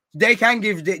league. They can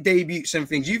give debuts and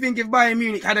things. You think if Bayern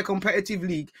Munich had a competitive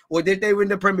league or did they win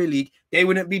the Premier League, they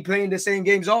wouldn't be playing the same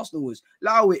games Arsenal was.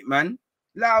 Allow it, man.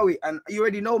 Allow it. And you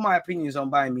already know my opinions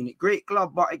on Bayern Munich. Great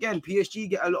club. But again, PSG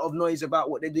get a lot of noise about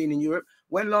what they're doing in Europe.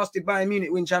 When last did Bayern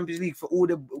Munich win Champions League for all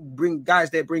the guys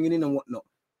they're bringing in and whatnot?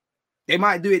 They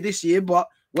might do it this year, but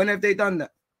when have they done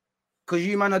that? Because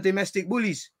you, man, are domestic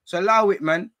bullies. So allow it,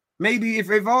 man. Maybe if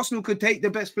Arsenal could take the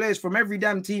best players from every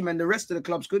damn team and the rest of the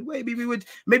clubs could, maybe we would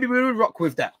rock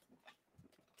with that.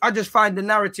 I just find the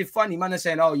narrative funny. Man are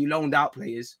saying, oh, you loaned out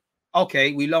players.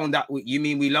 Okay, we loaned out. You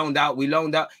mean we loaned out?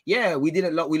 Yeah, we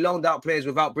didn't. We loaned out players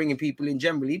without bringing people in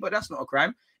generally, but that's not a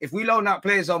crime. If we loan out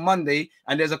players on Monday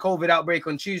and there's a COVID outbreak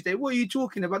on Tuesday, what are you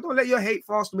talking about? Don't let your hate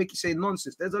for Arsenal make you say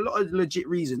nonsense. There's a lot of legit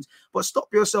reasons, but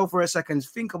stop yourself for a second.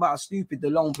 Think about how stupid the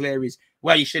loan player is.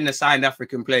 Well, you shouldn't have signed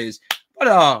African players.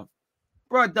 Brother,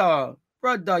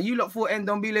 you lot thought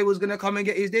Ndombele was going to come and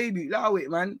get his debut. Allow it,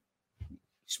 man.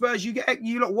 Spurs, you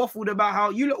lot waffled about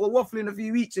how you lot were waffling a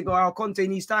few weeks ago how Conte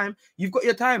needs time. You've got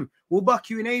your time. We'll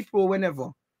buck you in April or whenever.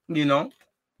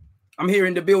 I'm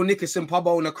hearing the Bill Nicholson pub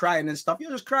owner crying and stuff.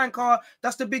 You're just crying, Carl.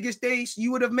 That's the biggest days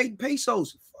you would have made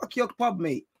pesos. Fuck your pub,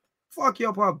 mate. Fuck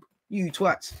your pub. You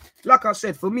twats. Like I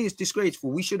said, for me, it's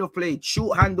disgraceful. We should have played.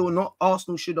 Shorthand or not,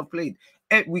 Arsenal should have played.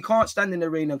 We can't stand in the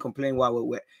rain and complain while we're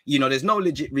wet. There's no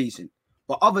legit reason.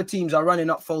 But other teams are running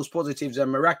up false positives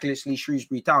and miraculously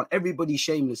Shrewsbury Town. Everybody's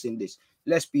shameless in this.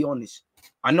 Let's be honest.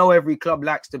 I know every club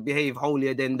likes to behave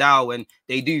holier than thou and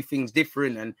they do things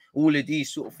different and all of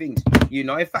these sort of things.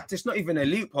 In fact, it's not even a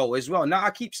loophole as well. Now, I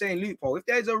keep saying loophole. If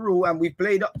there's a rule and we've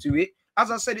played up to it, as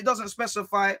I said, it doesn't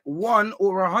specify 1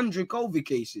 or 100 COVID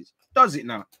cases. Does it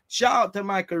now? Shout out to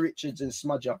Michael Richards and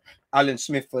Smudger, Alan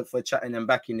Smith for chatting and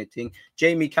backing the thing.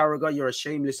 Jamie Carragher, you're a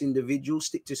shameless individual.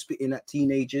 Stick to spitting at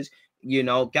teenagers.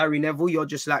 Gary Neville, you're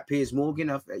just like Piers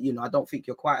Morgan. I don't think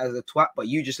you're quite as a twat, but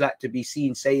you just like to be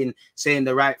seen saying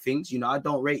the right things. I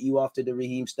don't rate you after the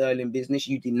Raheem Sterling business.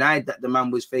 You denied that the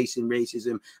man was facing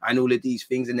racism and all of these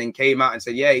things, and then came out and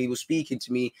said, yeah, he was speaking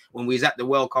to me when we was at the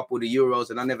World Cup or the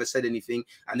Euros, and I never said anything.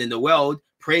 And then the world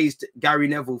praised Gary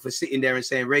Neville for sitting there and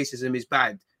saying racism is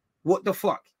bad. What the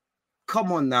fuck?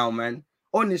 Come on now, man.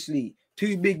 Honestly,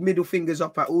 2 big middle fingers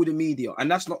up at all the media, and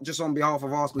that's not just on behalf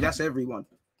of Arsenal. That's everyone.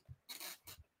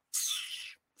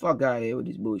 Fuck out of here with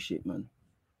this bullshit, man.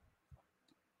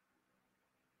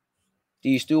 Do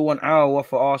you still want our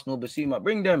for Arsenal Basuma?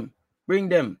 Bring them.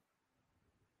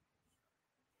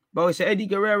 Bro, it's an Eddie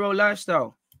Guerrero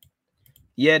lifestyle.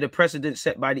 Yeah, the precedent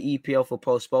set by the EPL for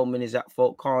postponement is at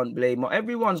fault. Can't blame.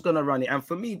 Everyone's going to run it. And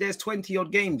for me, there's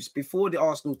 20-odd games before the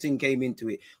Arsenal thing came into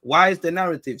it. Why is the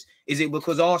narratives? Is it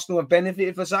because Arsenal have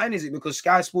benefited for something? Is it because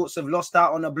Sky Sports have lost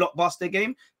out on a blockbuster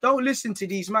game? Don't listen to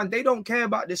these, man. They don't care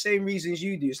about the same reasons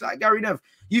you do. It's like Gary Neville.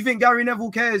 You think Gary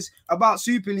Neville cares about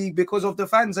Super League because of the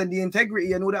fans and the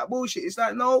integrity and all that bullshit? It's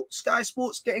like, no, Sky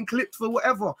Sports getting clipped for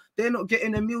whatever. They're not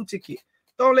getting a meal ticket.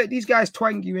 Don't let these guys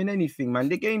twang you in anything, man.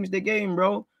 The game's the game,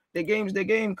 bro. The game's the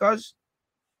game, cuz.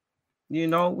 You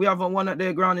know, we haven't won at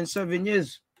their ground in 7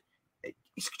 years.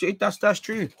 That's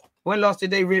true. When last did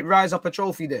they rise up a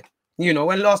trophy there? You know,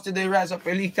 when last did they rise up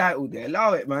a league title there?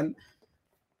 Allow it, man.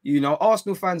 You know,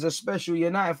 Arsenal fans are special.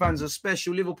 United fans are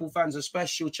special. Liverpool fans are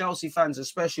special. Chelsea fans are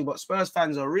special. But Spurs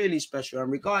fans are really special.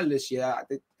 And regardless, yeah,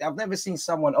 I've never seen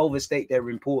someone overstate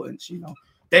their importance, you know.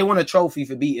 They want a trophy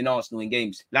for beating Arsenal in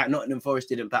games. Like Nottingham Forest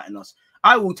didn't pattern us.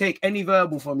 I will take any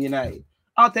verbal from United.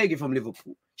 I'll take it from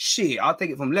Liverpool. Shit, I'll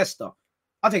take it from Leicester.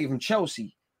 I'll take it from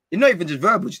Chelsea. It's not even just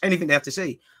verbal, just anything they have to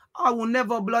say. I will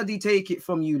never bloody take it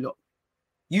from you lot.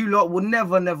 You lot will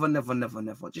never.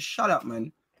 Just shut up,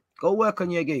 man. Go work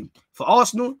on your game. For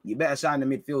Arsenal, you better sign a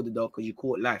midfielder, though, because you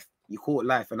caught life. You caught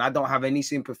life. And I don't have any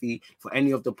sympathy for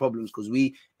any of the problems because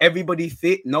everybody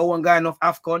fit. No one going off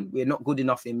AFCON. We're not good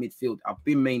enough in midfield. I've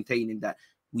been maintaining that.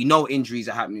 We know injuries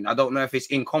are happening. I don't know if it's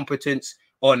incompetence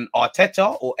on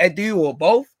Arteta or Edu or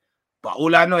both. But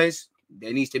all I know is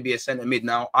there needs to be a centre mid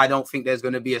now. I don't think there's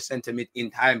going to be a centre mid in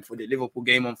time for the Liverpool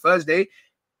game on Thursday.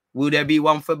 Will there be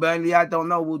one for Burnley? I don't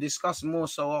know. We'll discuss more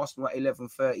so Arsenal at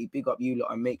 11:30. Big up you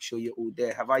lot and make sure you're all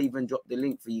there. Have I even dropped the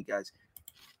link for you guys?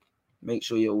 Make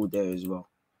sure you're all there as well.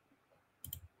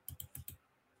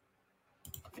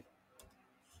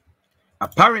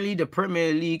 Apparently, the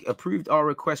Premier League approved our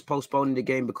request postponing the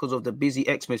game because of the busy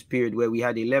Xmas period where we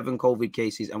had 11 COVID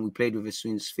cases and we played with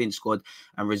a Finn squad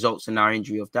and results in our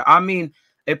injury of that. I mean,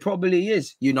 it probably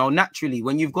is. You know, naturally,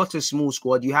 when you've got a small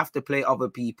squad, you have to play other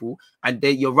people and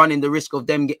you're running the risk of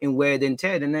them getting weird and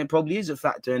teared. And there probably is a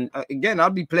factor. And again, I'll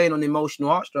be playing on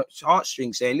emotional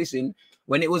heartstrings saying, listen,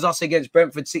 when it was us against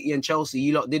Brentford City and Chelsea,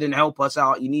 you lot didn't help us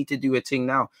out. You need to do a thing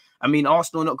now. I mean,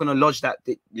 Arsenal are not going to lodge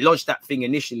that thing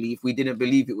initially if we didn't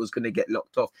believe it was going to get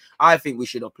locked off. I think we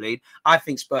should have played. I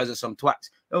think Spurs are some twats.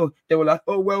 Oh, they were like,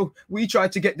 oh, well, we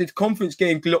tried to get the conference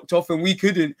game locked off and we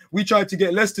couldn't. We tried to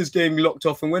get Leicester's game locked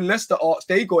off. And when Leicester asked,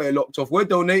 they got it locked off. We're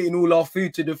donating all our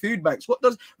food to the food banks. What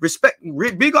does respect?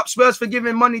 Big up Spurs for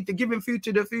giving money to giving food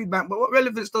to the food bank. But what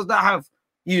relevance does that have?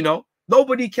 You know?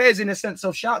 Nobody cares in a sense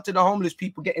of shout to the homeless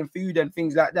people getting food and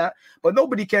things like that. But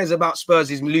nobody cares about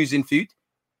Spurs is losing food.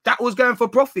 That was going for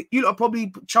profit. You lot are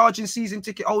probably charging season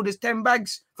ticket holders 10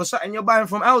 bags for something you're buying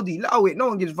from Aldi. Allow it. No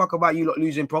one gives a fuck about you lot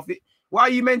losing profit. Why are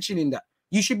you mentioning that?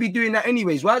 You should be doing that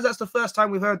anyways. Why is that the first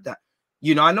time we've heard that?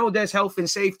 You know, I know there's health and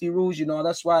safety rules. You know,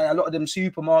 that's why a lot of them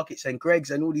supermarkets and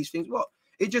Greggs and all these things. What?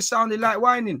 It just sounded like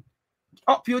whining.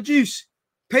 Up your juice.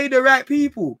 Pay the right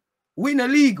people. Win a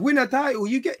league, win a title,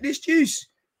 you get this juice.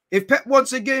 If Pep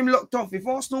wants a game locked off, if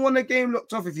Arsenal want a game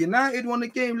locked off, if United want a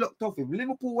game locked off, if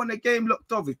Liverpool want a game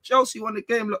locked off, if Chelsea want a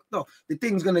game locked off, the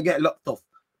thing's going to get locked off.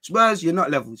 Spurs, you're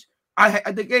not levels.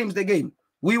 The game's the game.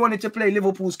 We wanted to play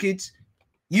Liverpool's kids.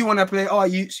 You want to play our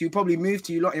youths, you probably moved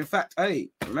to you lot. In fact, hey,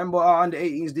 remember what our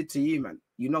under-18s did to you, man.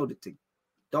 You know the thing.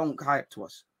 Don't hype to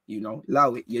us, you know.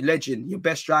 Allow it. Your legend, your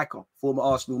best striker, former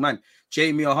Arsenal man.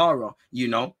 Jamie O'Hara, you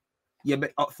know. Yeah,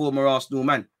 but former Arsenal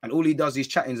man. And all he does is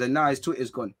chattings and now his Twitter's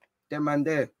gone. Them man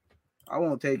there. I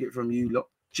won't take it from you, look.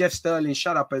 Jeff Sterling,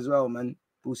 shut up as well, man.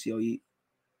 Pussy or eat.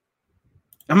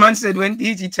 A man said, when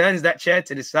DG turns that chair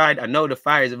to the side, I know the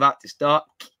fire is about to start.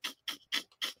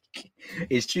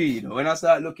 It's true, you know. When I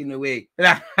start looking away.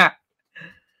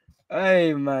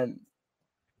 Hey, man.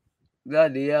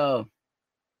 Bloody hell.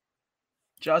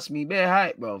 Trust me, bare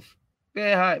hype, bro.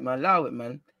 Bare hype, man. Allow it,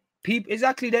 man. People,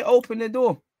 exactly, they open the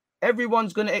door.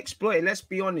 Everyone's going to exploit it. Let's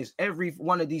be honest. Every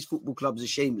one of these football clubs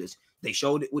is shameless. They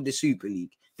showed it with the Super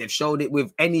League. They've showed it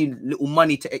with any little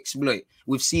money to exploit,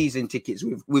 with season tickets,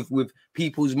 with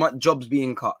people's jobs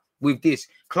being cut, with this.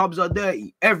 Clubs are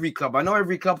dirty. Every club. I know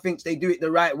every club thinks they do it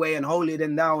the right way and holier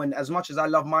than thou. And as much as I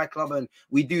love my club and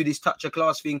we do this touch of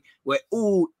class thing, we're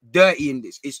all dirty in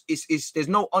this. There's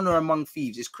no honor among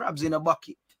thieves. It's crabs in a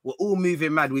bucket. We're all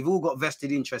moving mad. We've all got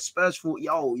vested interest. Spurs thought,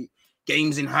 yo,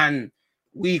 games in hand.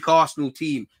 Weak Arsenal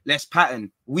team. Let's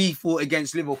pattern. We fought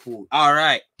against Liverpool. All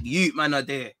right. You man are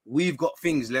there. We've got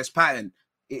things. Let's pattern.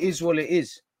 It is what it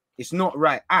is. It's not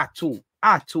right at all.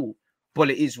 At all.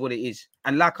 But it is what it is.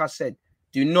 And like I said,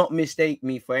 do not mistake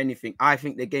me for anything. I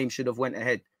think the game should have went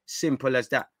ahead. Simple as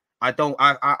that.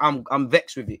 I'm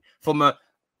vexed with it. From a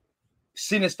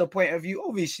sinister point of view,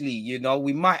 obviously, you know,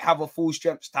 we might have a full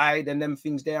strength tied and them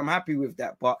things there. I'm happy with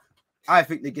that, but I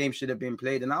think the game should have been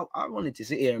played, and I wanted to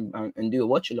sit here and do a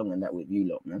watch along and that with you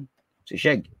lot, man. So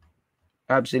shag,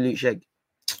 absolute shag.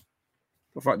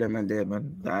 But fuck them man there,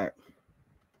 man. Like,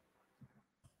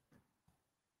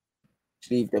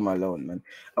 just leave them alone, man.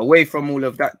 Away from all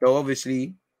of that, though,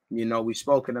 obviously, you know, we've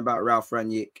spoken about Ralph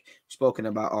Rangnick, spoken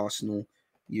about Arsenal.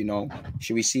 You know,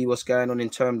 should we see what's going on in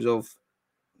terms of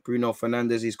Bruno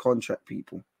Fernandes's contract,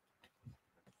 people?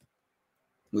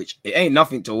 Which it ain't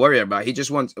nothing to worry about. He just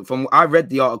wants, from I read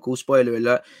the article, spoiler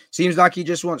alert, seems like he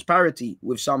just wants parity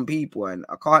with some people. And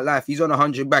I can't lie, if he's on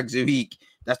 100 bags a week,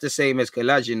 that's the same as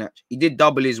Kolasinac. He did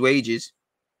double his wages,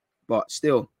 but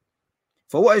still.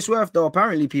 For what it's worth, though,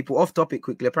 apparently, people, off topic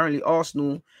quickly, apparently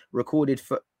Arsenal recorded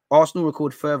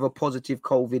further positive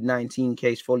COVID-19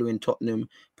 case following Tottenham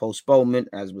postponement,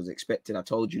 as was expected. I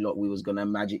told you lot we was gonna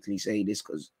magically say this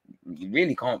because you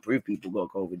really can't prove people got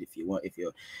COVID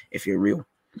if you're real.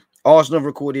 Arsenal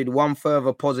recorded one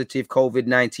further positive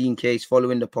COVID-19 case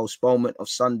following the postponement of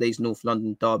Sunday's North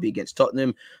London derby against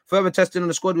Tottenham. Further testing on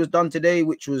the squad was done today,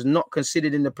 which was not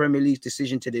considered in the Premier League's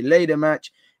decision to delay the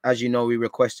match. As you know, we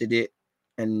requested it.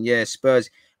 And yeah, Spurs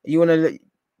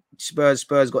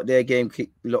got their game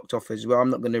locked off as well. I'm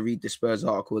not going to read the Spurs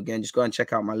article again. Just go and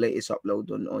check out my latest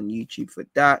upload on YouTube for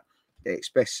that. They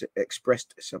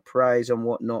expressed surprise and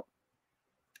whatnot.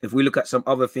 If we look at some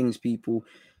other things, people,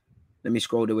 let me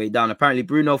scroll the way down. Apparently,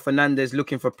 Bruno Fernandes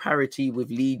looking for parity with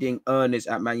leading earners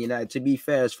at Man United. To be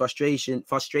fair, as frustrating,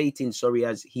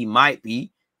 as he might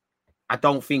be, I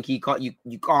don't think he can't. You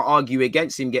can't argue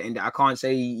against him getting that. I can't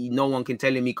say no one can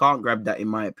tell him he can't grab that, in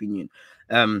my opinion.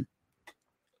 And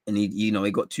he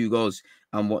got 2 goals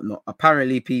and whatnot.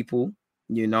 Apparently, people,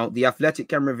 The Athletic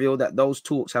can reveal that those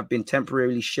talks have been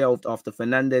temporarily shelved after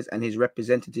Fernandes and his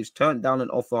representatives turned down an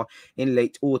offer in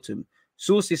late autumn.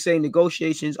 Sources say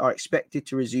negotiations are expected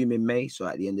to resume in May, so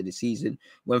at the end of the season,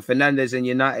 when Fernandes and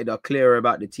United are clearer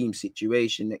about the team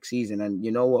situation next season. And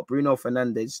you know what? Bruno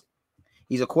Fernandes,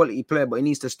 he's a quality player, but he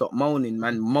needs to stop moaning,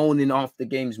 man. Moaning after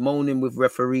games, moaning with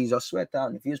referees. I swear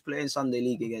down, if he was playing Sunday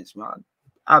League against man,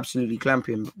 absolutely clamp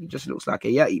him. He just looks like a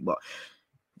yeti. But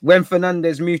when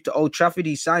Fernandes moved to Old Trafford,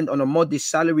 he signed on a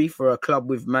modest salary for a club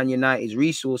with Man United's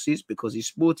resources because his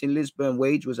Sporting Lisbon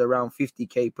wage was around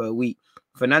 50k per week.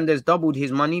 Fernandes doubled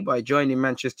his money by joining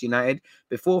Manchester United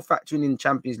before factoring in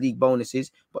Champions League bonuses,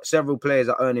 but several players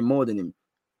are earning more than him.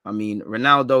 I mean,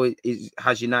 Ronaldo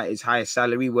has United's highest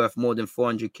salary, worth more than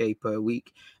 400k per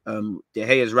week. De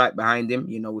Gea's right behind him,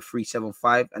 with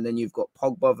 375. And then you've got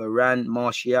Pogba, Varane,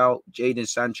 Martial, Jadon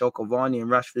Sancho, Cavani, and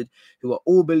Rashford, who are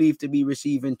all believed to be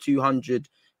receiving 200k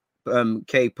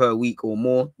per week or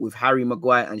more, with Harry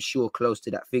Maguire and Shaw close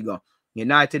to that figure.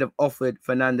 United have offered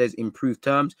Fernandes improved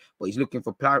terms, but he's looking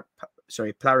for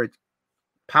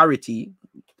parity.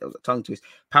 That was a tongue twist.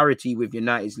 Parity with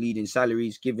United's leading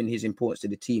salaries, given his importance to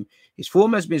the team. His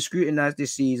form has been scrutinised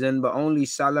this season, but only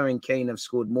Salah and Kane have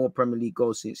scored more Premier League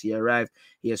goals since he arrived.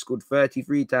 He has scored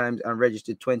 33 times and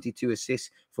registered 22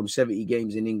 assists from 70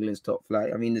 games in England's top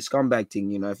flight. I mean, the scumbag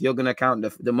thing, if you're going to count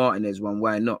the Martinez one,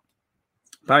 why not?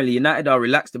 Apparently, United are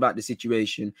relaxed about the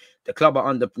situation. The club are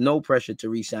under no pressure to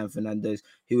re-sign Fernandes,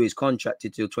 who is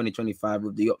contracted till 2025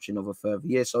 with the option of a further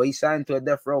year. So he signed to a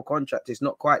death row contract. It's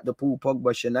not quite the Paul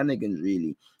Pogba shenanigans,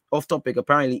 really. Off topic,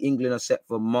 apparently England are set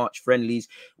for March friendlies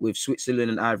with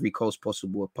Switzerland and Ivory Coast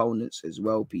possible opponents as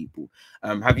well, people.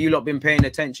 Have you lot been paying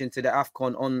attention to the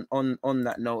AFCON on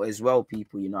that note as well,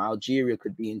 people? Algeria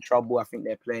could be in trouble. I think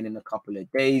they're playing in a couple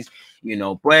of days.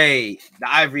 The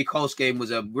Ivory Coast game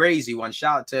was a crazy one.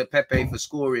 Shout out to Pepe for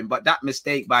scoring, but that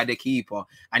mistake by the keeper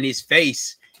and his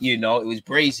face, it was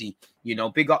crazy.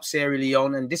 Big up Sierra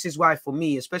Leone. And this is why, for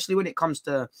me, especially when it comes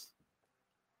to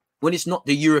when it's not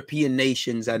the European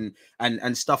nations and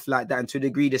stuff like that, and to a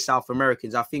degree the South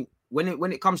Americans, I think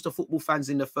when it comes to football fans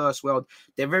in the first world,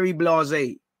 they're very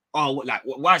blasé. Oh,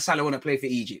 why Salah want to play for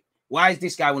Egypt? Why does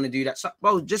this guy want to do that? So,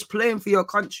 bro, just playing for your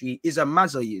country is a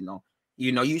mazza,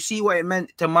 You see what it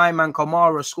meant to my man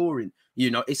Kamara scoring.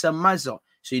 It's a mazza.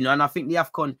 So, and I think the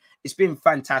AFCON, it's been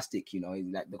fantastic,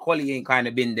 like the quality ain't kind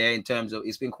of been there in terms of,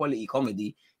 it's been quality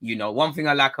comedy. One thing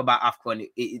I like about AFCON,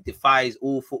 it defies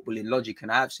all footballing logic,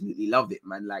 and I absolutely love it,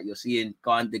 man. Like, you're seeing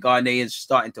the Ghanaians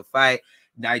starting to fight.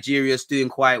 Nigeria's doing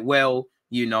quite well,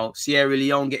 Sierra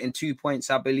Leone getting 2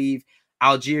 points, I believe.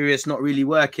 Algeria's not really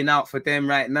working out for them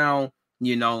right now,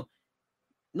 not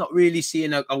really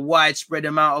seeing a widespread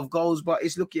amount of goals, but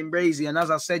it's looking crazy. And as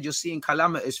I said, you're seeing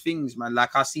calamitous things, man.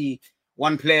 Like, I see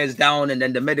one player's down and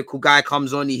then the medical guy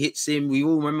comes on, he hits him. We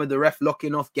all remember the ref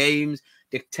locking off games,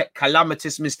 the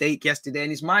calamitous mistake yesterday,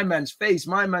 and it's my man's face.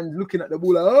 My man looking at the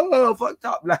ball like, oh, fucked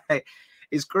up. Like,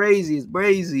 it's crazy. It's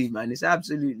crazy, man. It's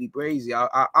absolutely crazy.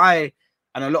 I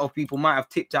and a lot of people might have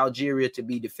tipped Algeria to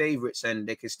be the favourites and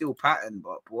they can still pattern,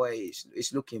 but boy,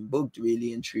 it's looking bugged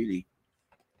really and truly.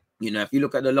 You know, if you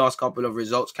look at the last couple of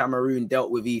results, Cameroon dealt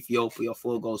with Ethiopia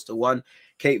 4-1.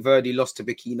 Cape Verde lost to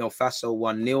Burkina Faso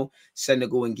 1-0.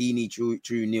 Senegal and Guinea drew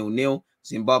 0-0.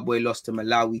 Zimbabwe lost to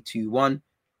Malawi 2-1.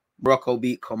 Morocco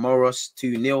beat Comoros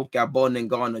 2-0. Gabon and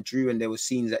Ghana drew, and there were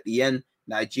scenes at the end.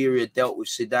 Nigeria dealt with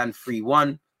Sudan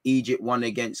 3-1. Egypt won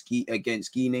against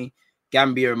Guinea.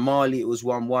 Gambia and Mali, it was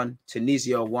 1-1.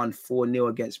 Tunisia won 4-0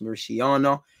 against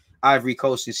Mauritania. Ivory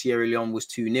Coast and Sierra Leone was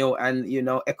 2-0. And, you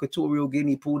know, Equatorial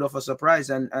Guinea pulled off a surprise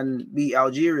and beat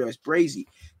Algeria. It's crazy.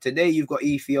 Today, you've got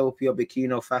Ethiopia,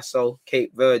 Burkina Faso,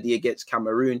 Cape Verde against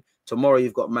Cameroon. Tomorrow,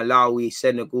 you've got Malawi,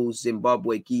 Senegal,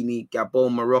 Zimbabwe, Guinea,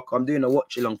 Gabon, Morocco. I'm doing a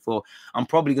watch-along I'm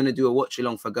probably going to do a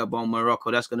watch-along for Gabon, Morocco.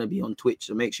 That's going to be on Twitch.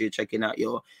 So make sure you're checking out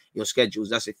your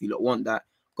schedules. That's if you want that.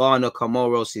 Ghana,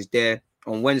 Comoros is there.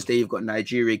 On Wednesday, you've got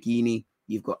Nigeria, Guinea.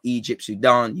 You've got Egypt,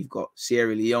 Sudan. You've got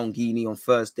Sierra Leone, Guinea on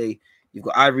Thursday. You've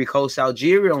got Ivory Coast,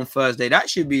 Algeria on Thursday. That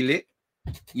should be lit.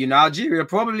 You know, Algeria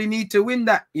probably need to win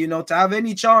that, you know, to have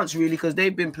any chance, really, because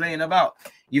they've been playing about.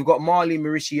 You've got Mali,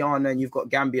 Mauritania, and you've got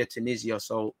Gambia, Tunisia.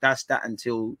 So that's that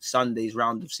until Sunday's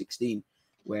round of 16,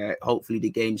 where hopefully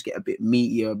the games get a bit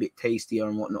meatier, a bit tastier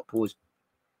and whatnot. Pause.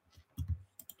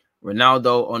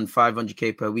 Ronaldo on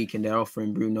 500k per week, and they're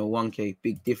offering Bruno 1k.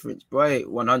 Big difference, bro.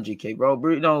 100k, bro.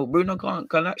 Bruno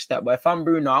can't match that. But if I'm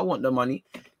Bruno, I want the money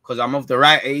because I'm of the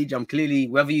right age. I'm clearly,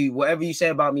 whatever you say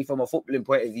about me from a footballing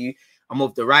point of view, I'm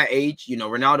of the right age. You know,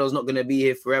 Ronaldo's not going to be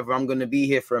here forever. I'm going to be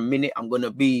here for a minute. I'm going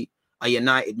to be a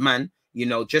United man. You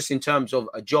know, just in terms of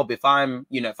a job, if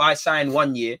I sign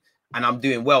 1 year and I'm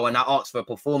doing well and I ask for a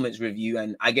performance review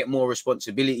and I get more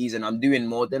responsibilities and I'm doing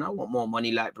more, then I want more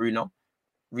money like Bruno.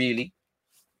 Really.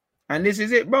 And this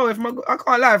is it, bro. I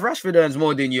can't lie, if Rashford earns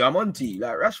more than you, I'm on to you.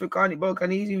 Like, Rashford can't, bro, can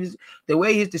he even, the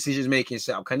way his decisions making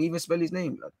set up, can he even spell his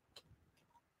name? Like,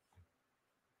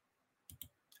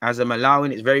 as a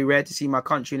Malawian, it's very rare to see my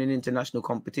country in an international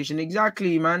competition.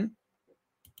 Exactly, man.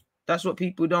 That's what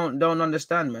people don't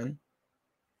understand, man.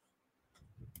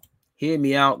 Hear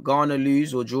me out. Ghana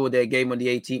lose or draw their game on the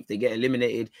 18th. They get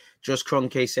eliminated. Josh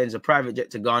Kroenke sends a private jet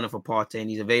to Ghana for Partey, and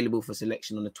he's available for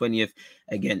selection on the 20th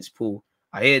against Poole.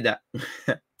 I hear that.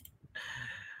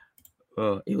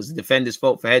 Oh, it was the defender's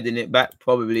fault for heading it back,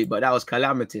 probably, but that was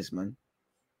calamitous, man.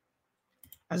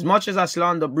 As much as I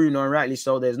slander Bruno, and rightly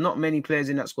so, there's not many players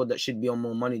in that squad that should be on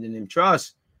more money than him.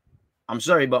 Trust. I'm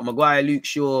sorry, but Maguire, Luke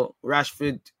Shaw,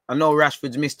 Rashford. I know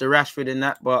Rashford's Mr. Rashford in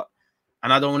that,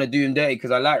 and I don't want to do him dirty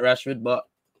because I like Rashford, but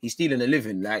he's stealing a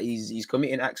living. Like, he's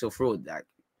committing acts of fraud. Like,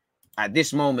 at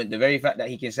this moment, the very fact that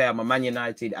he can say I'm a Man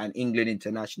United and England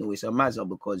international is a mazza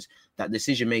because that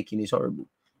decision-making is horrible.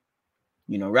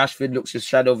 You know, Rashford looks a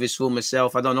shadow of his former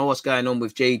self. I don't know what's going on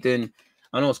with Jadon.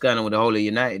 I know what's going on with the whole of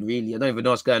United, really. I don't even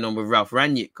know what's going on with Ralph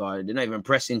Rangnick, God. They're not even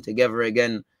pressing together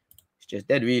again. It's just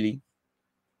dead, really.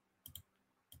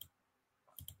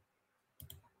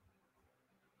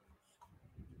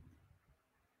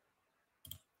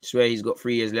 I swear he's got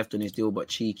 3 years left on his deal, but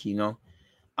cheeky, you know.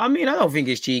 I mean, I don't think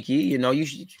it's cheeky, you know.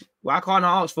 Why can't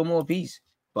I ask for more peace?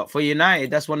 But for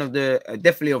United, that's one of the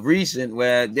definitely of recent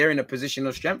where they're in a position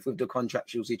of strength with the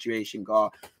contractual situation.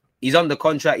 He's under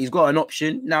contract. He's got an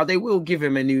option. Now, they will give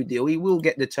him a new deal. He will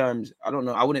get the terms. I don't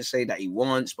know. I wouldn't say that he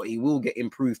wants, but he will get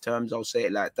improved terms. I'll say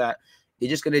it like that. It's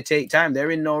just going to take time.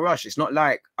 They're in no rush. It's not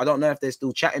like, I don't know if they're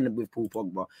still chatting with Paul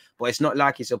Pogba, but it's not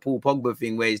like it's a Paul Pogba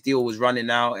thing where his deal was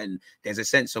running out and there's a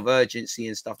sense of urgency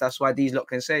and stuff. That's why these lot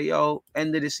can say, yo,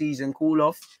 end of the season, cool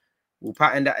off. We'll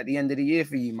pattern that at the end of the year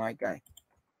for you, my guy.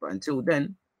 But until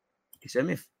then, it's a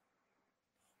myth.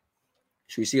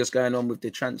 Should we see what's going on with the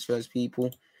transfers,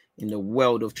 people, in the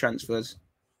world of transfers?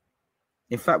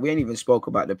 In fact, we ain't even spoke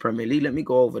about the Premier League. Let me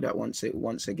go over that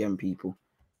once again, people.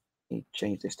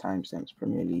 Change this timestamps.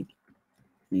 Premier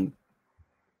League.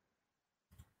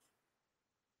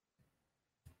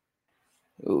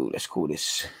 Oh, let's call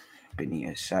this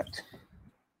Benitez sacked.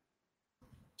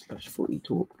 /footy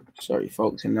talk. Sorry,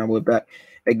 folks, and now we're back.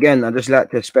 Again, I just like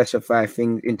to specify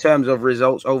things. In terms of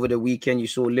results over the weekend, you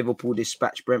saw Liverpool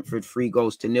dispatch Brentford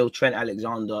 3-0. Trent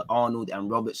Alexander-Arnold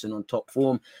and Robertson on top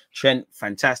form. Trent,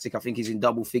 fantastic. I think he's in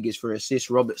double figures for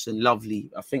assists. Robertson, lovely.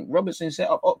 I think Robertson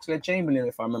set up Oxlade-Chamberlain,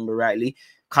 if I remember rightly.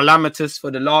 Calamitous for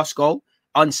the last goal.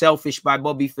 Unselfish by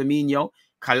Bobby Firmino.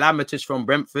 Calamitous from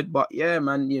Brentford. But yeah,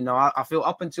 man, you know, I feel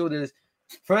up until the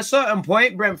For a certain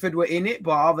point, Brentford were in it,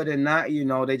 but other than that, you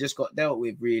know, they just got dealt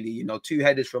with, really. You know, 2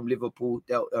 headers from Liverpool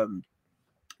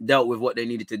dealt with what they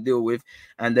needed to deal with.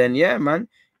 And then, yeah, man,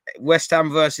 West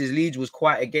Ham versus Leeds was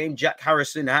quite a game. Jack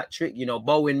Harrison hat-trick, you know,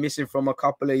 Bowen missing from a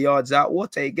couple of yards out.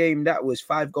 What a game that was.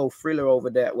 5-goal thriller over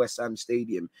there at West Ham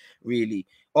Stadium, really.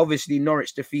 Obviously,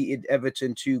 Norwich defeated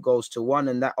Everton 2-1,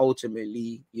 and that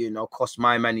ultimately, you know, cost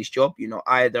my man his job. You know,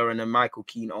 Ida and a Michael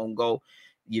Keane own goal.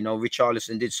 You know,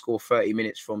 Richarlison did score 30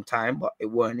 minutes from time, but it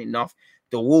weren't enough.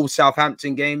 The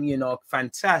Wolves-Southampton game, you know,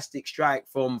 fantastic strike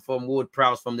from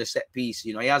Ward-Prowse from the set piece.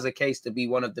 You know, he has a case to be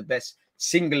one of the best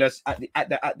singlers at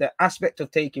the aspect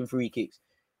of taking free kicks.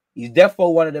 He's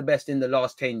definitely one of the best in the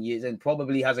last 10 years and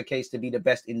probably has a case to be the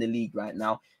best in the league right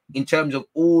now. In terms of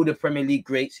all the Premier League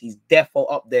greats, he's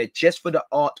definitely up there just for the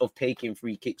art of taking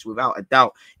free kicks, without a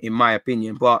doubt, in my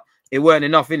opinion. But it weren't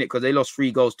enough in it because they lost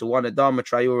 3-1. Adama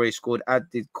Traore scored, as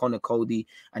did Connor Cody,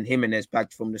 and Jimenez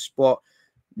bagged from the spot.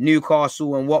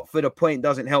 Newcastle and Watford, a point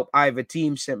doesn't help either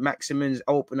team. St. Maximin's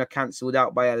opener cancelled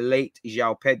out by a late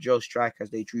João Pedro strike as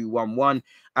they drew 1-1.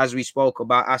 As we spoke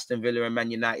about, Aston Villa and Man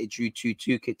United drew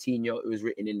 2-2. Coutinho, it was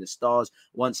written in the stars.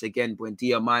 Once again,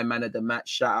 Buendia, my man of the match.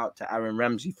 Shout out to Aaron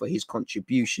Ramsey for his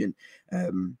contribution.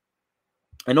 And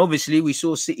obviously, we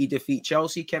saw City defeat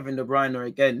Chelsea. Kevin De Bruyne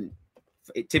again,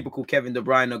 typical Kevin De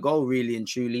Bruyne goal, really and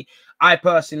truly. I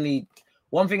personally,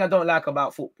 one thing I don't like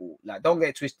about football, like, don't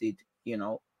get twisted, you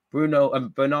know, Bruno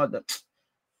and Bernardo,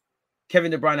 Kevin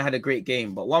De Bruyne had a great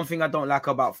game. But one thing I don't like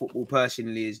about football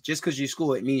personally is just because you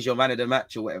score, it means you're man of the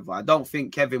match or whatever. I don't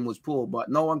think Kevin was poor, but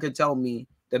no one can tell me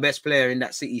the best player in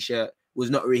that City shirt was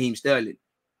not Raheem Sterling.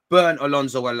 Burnt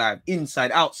Alonso alive,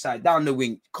 inside, outside, down the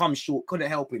wing, come short, couldn't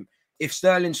help him. If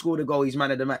Sterling scored a goal, he's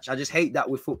man of the match. I just hate that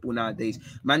with football nowadays.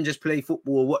 Man just play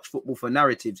football or watch football for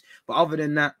narratives. But other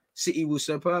than that, City was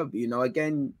superb. You know,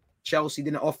 again, Chelsea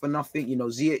didn't offer nothing. You know,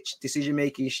 Ziyech,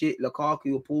 decision-making shit.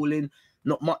 Lukaku appalling.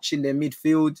 Not much in their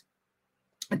midfield.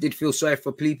 I did feel sorry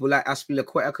for people like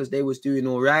Azpilicueta because they was doing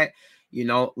all right. You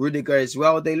know, Rudiger as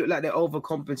well. They look like they're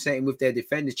overcompensating with their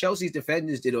defenders. Chelsea's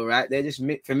defenders did all right. They're just,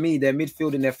 for me, their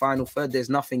midfield in their final third, there's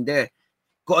nothing there.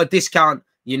 Got a discount,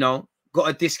 you know. Got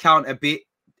a discount a bit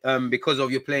because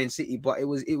of you're playing City, but it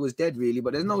was dead, really.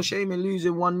 But there's no shame in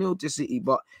losing 1-0 to City.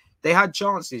 But they had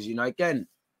chances, you know. Again,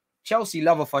 Chelsea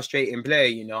love a frustrating player,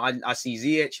 you know. I see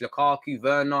Ziyech, Lukaku,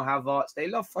 Werner, Havertz. They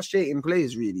love frustrating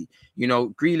players, really. You know,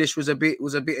 Grealish was a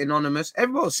bit anonymous.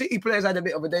 Everyone, City players had a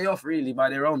bit of a day off, really, by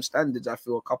their own standards. I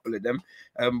feel a couple of them,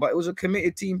 but it was a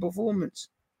committed team performance.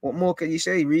 What more can you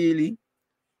say, really?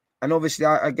 And obviously,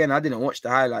 I didn't watch the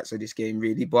highlights of this game,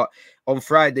 really. But on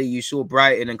Friday, you saw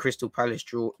Brighton and Crystal Palace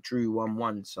drew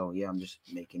 1-1. So, yeah, I'm just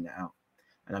making that out.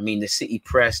 And I mean, the City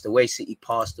press, the way City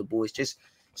passed the ball, it's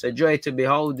a joy to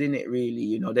behold, isn't it, really?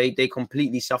 You know, they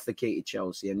completely suffocated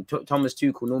Chelsea. And Thomas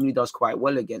Tuchel normally does quite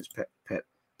well against Pep.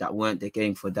 That weren't the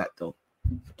game for that, though.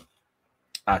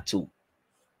 At all.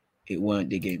 It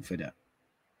weren't the game for that.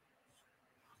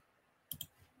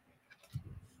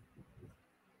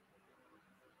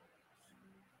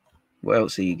 What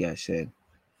else are you guys saying?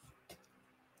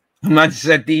 Man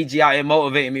said DG out here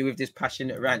motivating me with this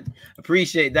passionate rant.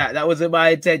 Appreciate that. That wasn't my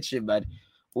intention, man.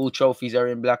 All trophies are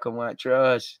in black and white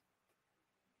trash.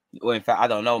 Well, in fact, I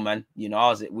don't know, man. You know,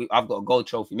 I've got a gold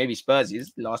trophy. Maybe Spurs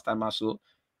is the last time I saw.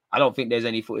 I don't think there's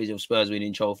any footage of Spurs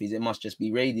winning trophies. It must just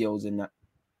be radios and that.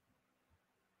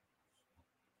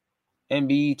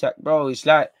 NBA tech, bro. It's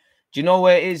like, do you know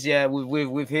where it is? Yeah, with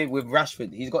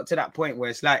Rashford, he's got to that point where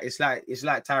it's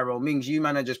like Tyrone Mings. You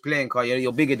man are just playing, cause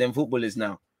you're bigger than footballers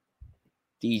now.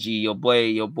 DG, your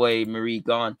boy Marie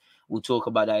gone. We'll talk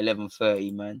about that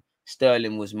 11:30, man.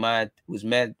 Sterling was mad.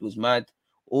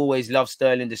 Always loved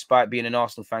Sterling despite being an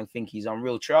Arsenal fan. Think he's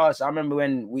unreal. Trust. I remember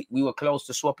when we were close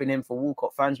to swapping him for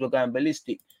Walcott. Fans were going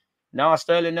ballistic. Now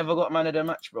Sterling never got man of the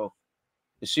match, bro.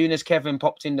 As soon as Kevin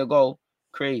popped in the goal,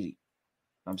 crazy.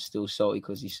 I'm still salty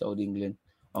because he sold England.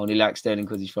 I only like Sterling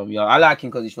because he's from Yard. I like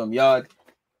him because he's from Yard.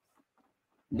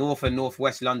 North and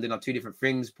Northwest London are two different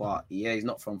things, but yeah, he's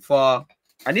not from far.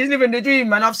 And he's living the dream,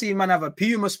 man. I've seen man have a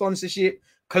Puma sponsorship,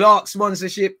 Clark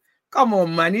sponsorship. Come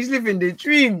on, man. He's living the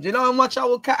dream. Do you know how much I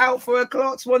will cut out for a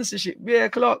Clark sponsorship? Yeah,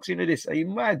 Clark's, you know this. Are you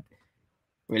mad?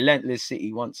 Relentless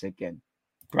City once again.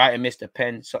 Brighton missed a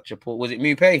pen. Such a poor. Was it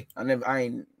Mupay? I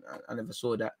never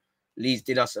saw that. Leeds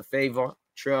did us a favor.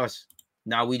 Trust.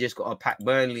 Now we just got to pack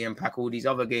Burnley and pack all these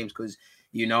other games because,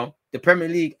 you know, the Premier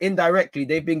League, indirectly,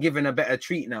 they've been given a better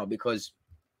treat now because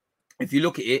if you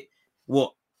look at it, the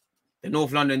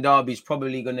North London derby is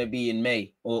probably going to be in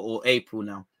May or April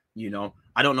now, you know.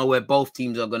 I don't know where both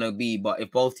teams are going to be, but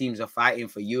if both teams are fighting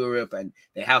for Europe and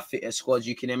they have fitter squads,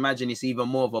 you can imagine it's even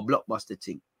more of a blockbuster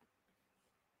thing.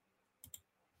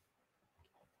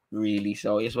 Really,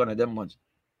 so it's one of them ones.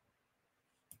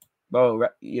 Bro,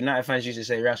 United fans used to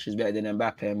say Rashford's better than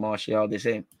Mbappe and Martial the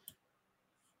same.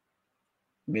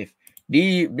 Myth. Do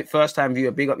you, first time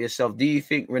viewer, big up yourself, do you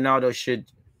think Ronaldo should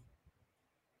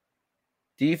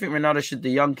the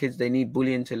young kids, they need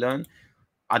bullying to learn?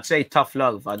 I'd say tough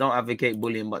love. I don't advocate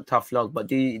bullying, but tough love. But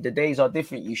the days are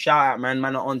different. You shout out, man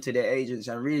are onto their agents.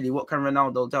 And really, what can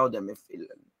Ronaldo tell them? If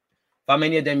how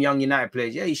many of them young United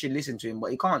players, yeah, you should listen to him.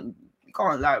 But you can't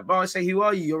like, bro, say, who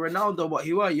are you? You're Ronaldo, but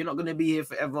who are you? You're not going to be here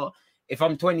forever. If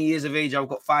I'm 20 years of age, I've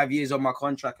got 5 years on my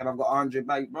contract and I've got 100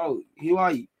 back. Bro, who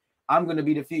are you? I'm going to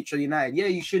be the future of United. Yeah,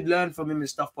 you should learn from him and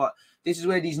stuff, but this is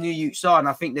where these new youths are, and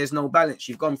I think there's no balance.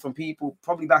 You've gone from people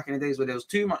probably back in the days where there was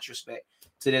too much respect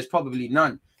to there's probably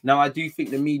none. Now, I do think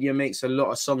the media makes a lot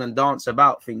of song and dance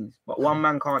about things, but one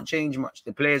man can't change much.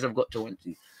 The players have got to want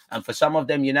to. And for some of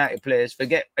them United players,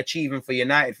 forget achieving for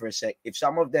United for a sec. If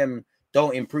some of them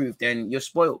don't improve, then you're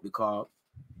spoiled, because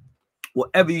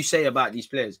whatever you say about these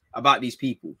players, about these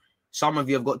people, some of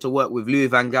you have got to work with Louis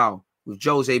van Gaal, with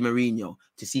Jose Mourinho,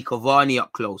 to see Cavani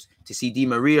up close, to see Di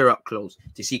Maria up close,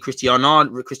 to see Cristiano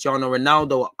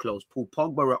Ronaldo up close, Paul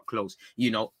Pogba up close,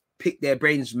 you know, pick their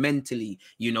brains mentally,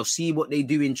 you know, see what they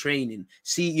do in training,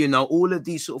 see, you know, all of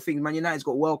these sort of things. Man United's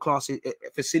got world-class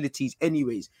facilities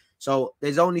anyways. So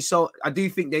there's only so, I do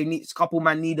think they need, a couple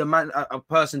man need a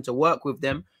person to work with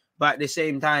them. But at the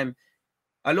same time,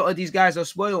 a lot of these guys are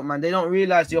spoiled, man. They don't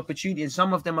realize the opportunity, and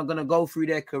some of them are going to go through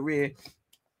their career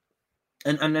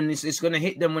and then it's going to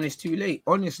hit them when it's too late.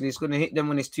 Honestly, it's going to hit them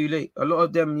when it's too late. A lot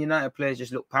of them United players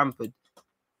just look pampered.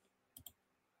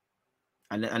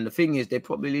 And the thing is, they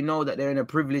probably know that they're in a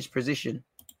privileged position.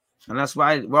 And that's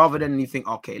why, rather than you think,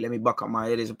 okay, let me buck up my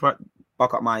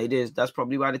ideas, that's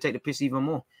probably why they take the piss even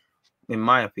more, in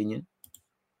my opinion.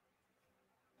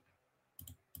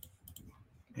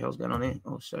 What the hell's going on here?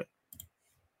 Oh, sorry.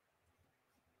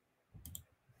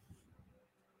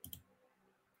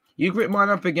 You grip mine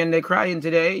up again, they're crying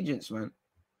to their agents, man.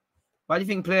 Why do you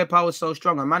think player power is so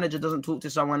strong? A manager doesn't talk to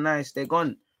someone nice, they're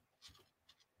gone.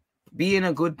 Being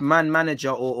a good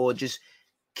manager or just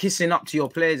kissing up to your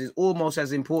players is almost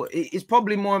as important. It's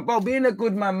probably more, well, being a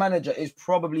good manager is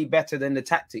probably better than the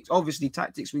tactics. Obviously,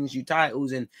 tactics wins you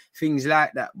titles and things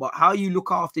like that. But how you look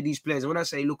after these players, and when I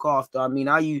say look after, I mean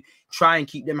how you try and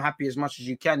keep them happy as much as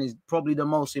you can is probably the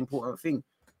most important thing.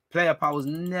 Player power has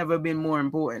never been more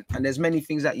important. And there's many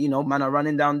things that, you know, man are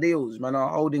running down deals, man are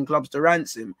holding clubs to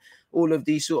ransom. All of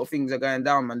these sort of things are going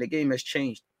down, man. The game has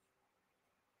changed.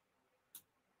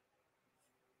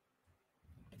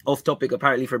 Off topic,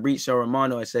 apparently Fabrizio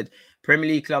Romano has said Premier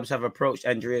League clubs have approached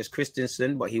Andreas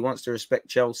Christensen, but he wants to respect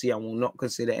Chelsea and will not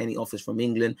consider any offers from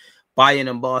England. Bayern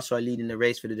and Barca are leading the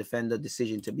race for the defender.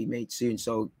 Decision to be made soon.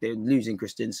 So they're losing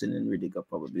Christensen and Rudiger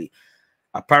probably.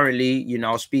 Apparently, you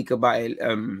know, I'll speak about it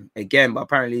again, but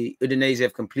apparently Udinese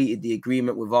have completed the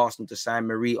agreement with Arsenal to sign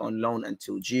Marie on loan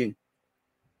until June.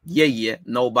 Yeah,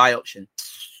 no buy option.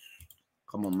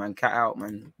 Come on, man, cat out,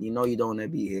 man. You know you don't want to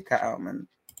be here. Cat out, man.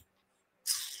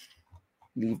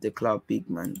 Leave the club, big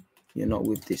man. You're not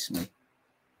with this, man.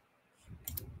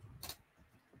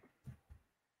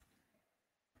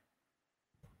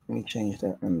 Let me change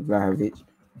that, man. Vlahovic.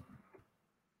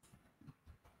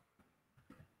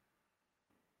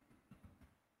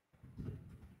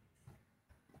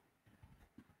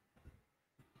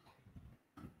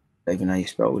 Even how you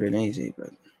spell Udinese,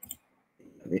 but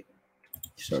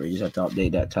sorry, just have to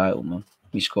update that title, man.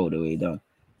 We scrolled the way down.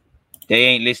 They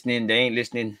ain't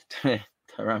listening.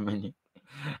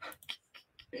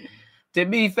 To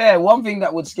be fair, one thing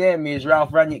that would scare me is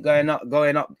Ralph Rangnick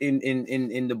going up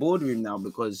in the boardroom now,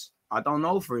 because I don't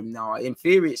know for him now. In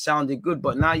theory, it sounded good,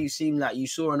 but now you seem like you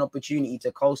saw an opportunity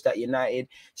to coast at United,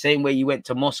 same way you went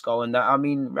to Moscow and that. I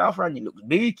mean, Ralph Rangnick looks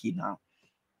beaky now.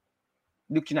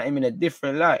 Looking at him in a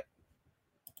different light.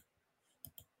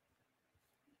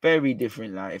 Very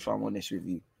different light, if I'm honest with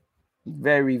you.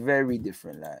 Very, very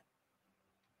different light.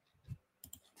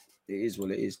 It is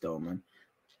what it is, though, man.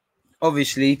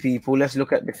 Obviously, people, let's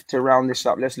look at to round this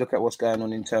up. Let's look at what's going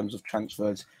on in terms of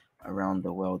transfers around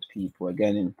the world, people.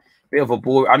 Again, in a bit of a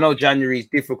bore. I know January is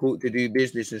difficult to do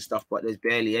business and stuff, but there's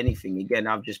barely anything. Again,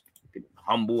 I've just been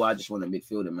humble. I just want a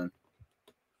midfielder, man.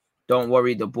 Don't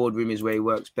worry, the boardroom is where he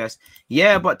works best.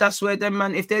 Yeah, but that's where them,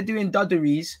 man, if they're doing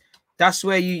dudderies, that's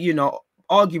where you know,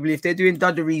 arguably, if they're doing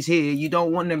dudderies here, you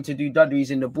don't want them to do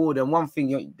dudderies in the board. And one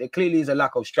thing, there clearly is a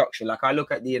lack of structure. Like I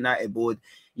look at the United board,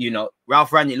 you know,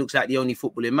 Ralph Rangnick looks like the only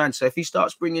footballing man. So if he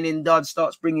starts bringing in duds,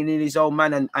 starts bringing in his own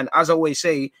man, and as I always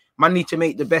say, man need to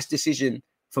make the best decision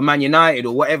for Man United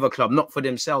or whatever club, not for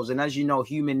themselves. And as you know,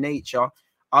 human nature,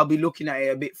 I'll be looking at it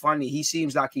a bit funny. He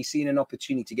seems like he's seen an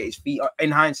opportunity to get his feet,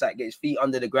 in hindsight, get his feet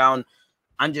under the ground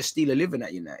and just steal a living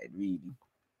at United, really.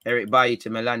 Eric Bailly to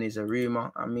Milan is a rumour.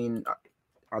 I mean,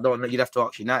 I don't know. You'd have to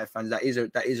ask United fans. That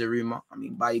is a rumour. I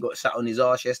mean, Bailly got sat on his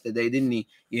arse yesterday, didn't he?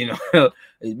 You know,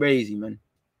 it's crazy, man.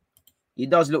 He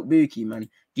does look booky, man.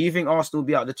 Do you think Arsenal will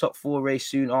be out the top 4 race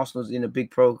soon? Arsenal's in a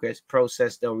big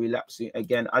process. They'll relapse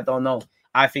again. I don't know.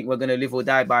 I think we're going to live or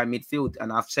die by midfield.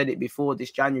 And I've said it before,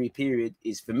 this January period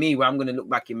is, for me, where I'm going to look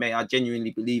back in May. I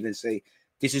genuinely believe and say,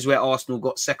 this is where Arsenal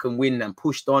got second win and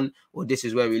pushed on, or this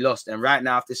is where we lost. And right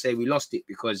now I have to say we lost it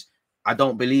because I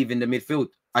don't believe in the midfield.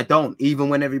 I don't. Even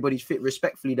when everybody's fit,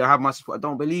 respectfully, they'll have my support. I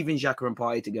don't believe in Xhaka and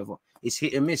Partey together. It's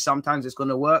hit and miss. Sometimes it's going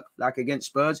to work, like against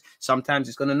Spurs. Sometimes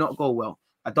it's going to not go well.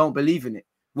 I don't believe in it.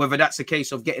 Whether that's a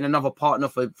case of getting another partner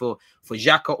for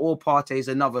Xhaka or Partey is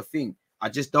another thing. I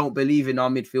just don't believe in our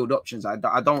midfield options. I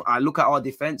look at our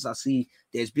defense. I see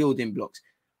there's building blocks.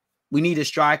 We need a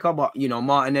striker, but, you know,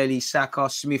 Martinelli, Saka,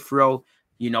 Smith Rowe,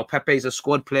 you know, Pepe's a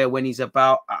squad player when he's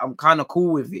about. I'm kind of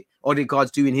cool with it.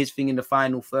 Odegaard's doing his thing in the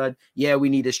final third. Yeah, we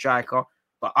need a striker,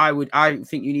 but I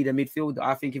think you need a midfielder.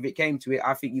 I think if it came to it,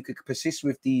 I think you could persist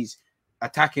with these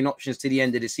attacking options to the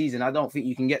end of the season. I don't think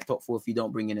you can get top 4 if you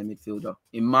don't bring in a midfielder,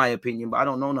 in my opinion, but I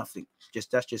don't know nothing.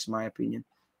 That's just my opinion.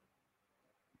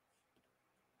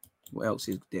 What else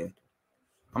is there?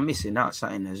 I'm missing out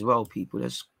something as well, people.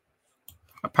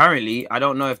 Apparently, I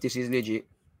don't know if this is legit,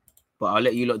 but I'll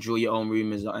let you lot draw your own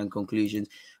rumours and conclusions.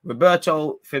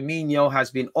 Roberto Firmino has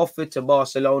been offered to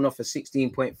Barcelona for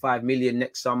 16.5 million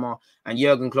next summer, and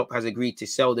Jurgen Klopp has agreed to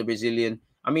sell the Brazilian.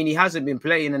 I mean, he hasn't been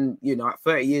playing, and, you know, at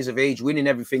 30 years of age, winning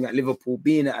everything at Liverpool,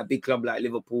 being at a big club like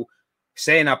Liverpool,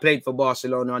 saying I played for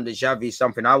Barcelona under Xavi is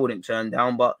something I wouldn't turn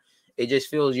down, but it just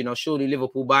feels, you know, surely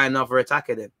Liverpool buy another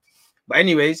attacker then. But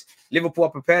anyways, Liverpool are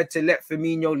prepared to let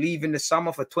Firmino leave in the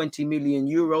summer for 20 million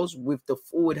euros, with the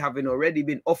forward having already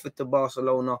been offered to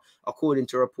Barcelona, according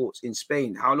to reports in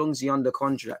Spain. How long is he under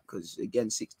contract? Because, again,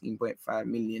 16.5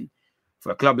 million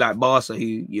for a club like Barca, who,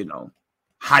 you know,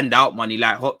 hand out money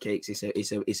like hotcakes.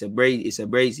 It's a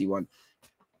brazy one.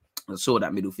 I saw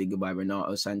that middle finger by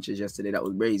Renato Sanchez yesterday. That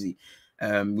was brazy.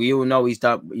 We all know he's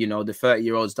done, you know, the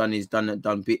 30-year-old's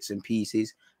done bits and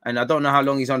pieces. And I don't know how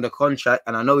long he's under contract,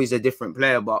 and I know he's a different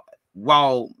player, but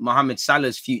while Mohamed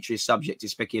Salah's future is subject to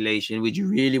speculation, would you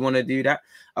really want to do that?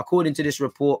 According to this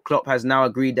report, Klopp has now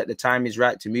agreed that the time is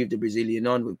right to move the Brazilian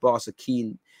on, with Barca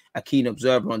a keen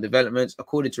observer on developments.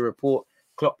 According to report,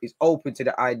 Klopp is open to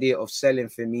the idea of selling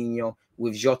Firmino,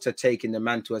 with Jota taking the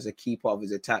mantle as a key part of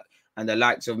his attack, and the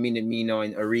likes of Minamino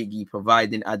and Origi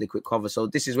providing adequate cover. So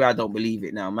this is where I don't believe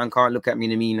it now. Man can't look at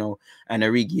Minamino and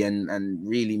Origi and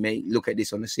really look at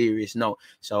this on a serious note.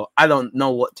 So I don't know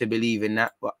what to believe in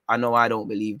that, but I know I don't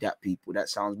believe that, people. That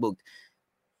sounds booked.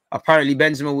 Apparently,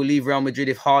 Benzema will leave Real Madrid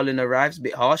if Haaland arrives. A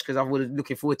bit harsh, because I was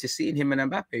looking forward to seeing him and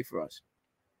Mbappe for us.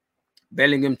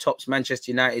 Bellingham tops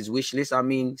Manchester United's wish list. I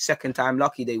mean, second time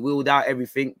lucky. They wheeled out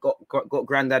everything, got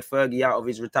Grandad Fergie out of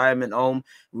his retirement home,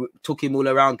 took him all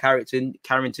around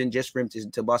Carrington just for him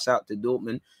to bust out to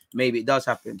Dortmund. Maybe it does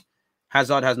happen.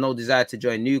 Hazard has no desire to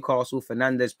join Newcastle.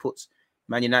 Fernandes puts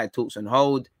Man United talks on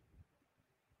hold.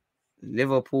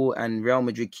 Liverpool and Real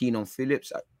Madrid keen on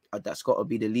Phillips. That's got to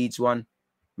be the Leeds one.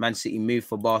 Man City move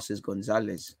for Barca's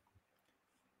Gonzalez.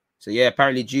 So, yeah,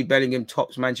 apparently Jude Bellingham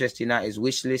tops Manchester United's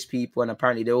wish list, people. And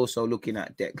apparently they're also looking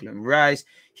at Declan Rice.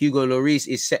 Hugo Lloris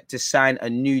is set to sign a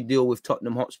new deal with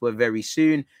Tottenham Hotspur very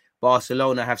soon.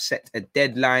 Barcelona have set a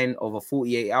deadline of a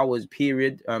 48 hours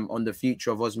period on the future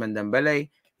of Ousmane Dembele.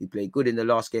 He played good in the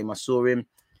last game I saw him.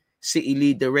 City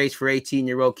lead the race for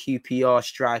 18-year-old QPR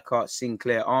striker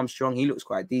Sinclair Armstrong. He looks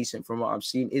quite decent from what I've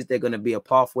seen. Is there going to be a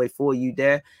pathway for you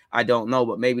there? I don't know,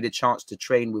 but maybe the chance to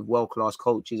train with world-class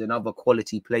coaches and other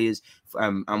quality players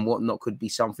and whatnot could be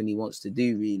something he wants to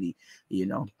do, really. You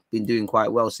know, been doing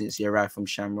quite well since he arrived from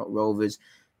Shamrock Rovers.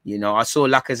 You know, I saw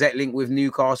Lacazette linked with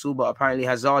Newcastle, but apparently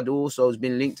Hazard also has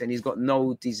been linked and he's got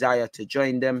no desire to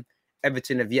join them.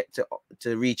 Everton have yet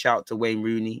to reach out to Wayne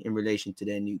Rooney in relation to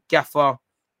their new gaffer.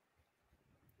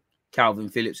 Calvin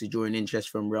Phillips is drawing interest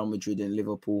from Real Madrid and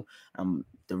Liverpool.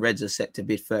 The Reds are set to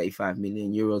bid 35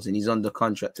 million euros and he's under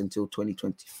contract until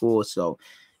 2024. So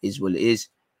is what it is.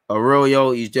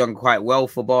 Arroyo, he's doing quite well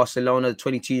for Barcelona. The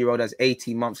 22-year-old has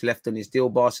 18 months left on his deal.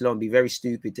 Barcelona would be very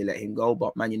stupid to let him go,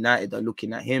 but Man United are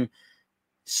looking at him.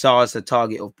 Sarr's the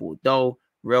target of Bordeaux.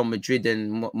 Real Madrid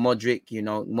and Modric, you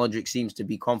know, Modric seems to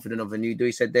be confident of a new deal.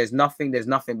 He said, there's nothing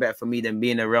better for me than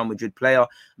being a Real Madrid player.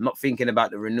 I'm not thinking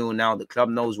about the renewal now. The club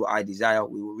knows what I desire.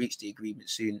 We will reach the agreement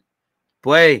soon.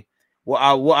 Boy, what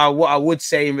I would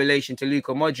say in relation to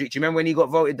Luka Modric, do you remember when he got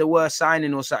voted the worst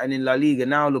signing or something in La Liga?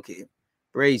 Now look at him.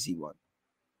 Brazy one.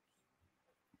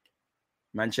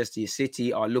 Manchester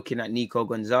City are looking at Nico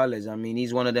Gonzalez. I mean,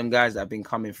 he's one of them guys that have been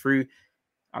coming through.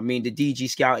 I mean, the DG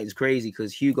scouting is crazy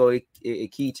because Hugo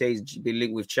Ekite's been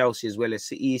linked with Chelsea as well as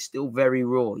City. Is still very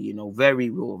raw, you know, very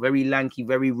raw, very lanky,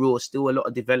 very raw. Still a lot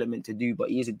of development to do, but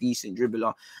he is a decent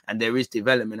dribbler and there is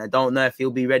development. I don't know if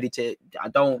he'll be ready to. I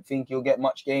don't think he'll get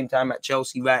much game time at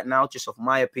Chelsea right now, just off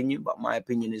my opinion, but my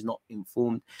opinion is not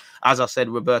informed. As I said,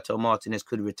 Roberto Martinez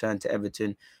could return to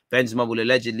Everton. Benzema will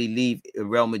allegedly leave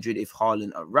Real Madrid if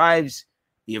Haaland arrives.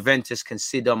 Juventus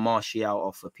consider Martial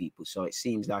offer, people. So it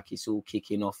seems like it's all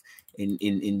kicking off in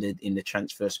the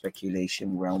transfer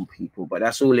speculation realm, people. But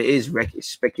that's all it is, it's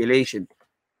speculation.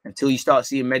 Until you start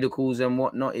seeing medicals and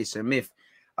whatnot, it's a myth.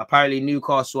 Apparently,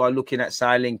 Newcastle are looking at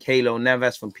signing Keylor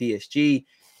Navas from PSG.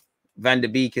 Van der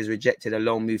Beek has rejected a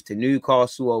loan move to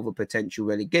Newcastle over potential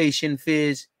relegation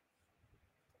fears.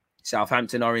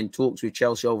 Southampton are in talks with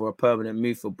Chelsea over a permanent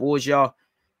move for Borja.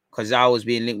 Kozao was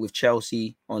being linked with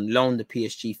Chelsea on loan, the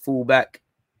PSG fullback.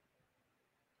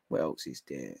 What else is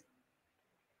there?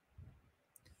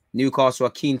 Newcastle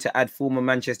are keen to add former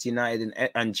Manchester United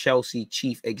and Chelsea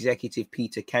chief executive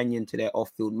Peter Kenyon to their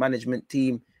off-field management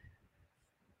team.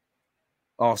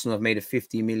 Arsenal have made a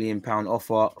 £50 million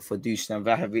offer for Dusan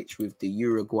Vlahovic with the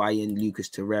Uruguayan Lucas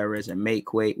Torreira as a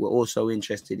make weight. We're also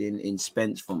interested in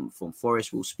Spence from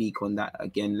Forest. We'll speak on that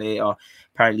again later.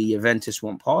 Apparently, Juventus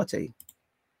want Partey.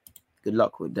 Good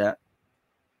luck with that.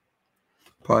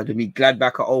 Pardon me.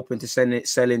 Gladbach are open to selling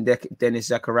Dennis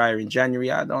Zakaria in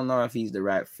January. I don't know if he's the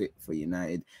right fit for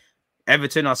United.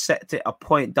 Everton are set to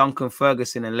appoint Duncan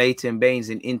Ferguson and Leighton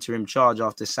Baines in interim charge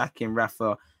after sacking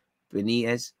Rafa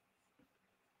Benitez.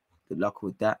 Good luck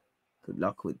with that. Good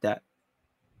luck with that.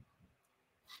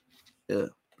 Good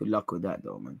luck with that,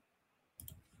 though, man.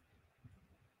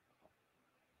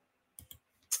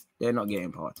 They're not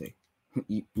getting Partey.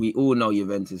 We all know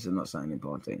Juventus are not signing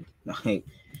Partey. Like,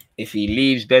 if he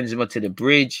leaves Benzema to the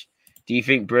bridge, do you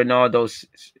think Bruno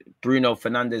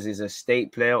Fernandes is a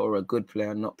state player or a good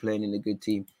player not playing in a good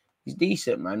team? He's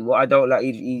decent, man. What I don't like,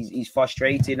 he's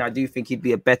frustrating. I do think he'd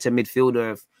be a better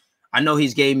midfielder. I know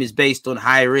his game is based on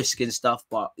high risk and stuff,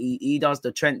 but he does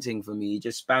the Trent thing for me. He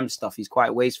just spams stuff. He's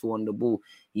quite wasteful on the ball.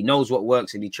 He knows what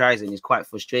works and he tries, and he's quite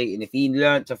frustrating. If he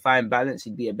learned to find balance,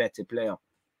 he'd be a better player.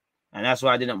 And that's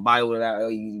why I didn't buy all of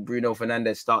that. Bruno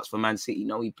Fernandes starts for Man City.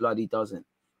 No, he bloody doesn't.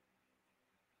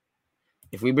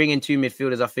 If we bring in two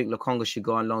midfielders, I think Lokonga should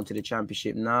go on loan to the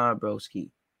Championship. Nah, broski.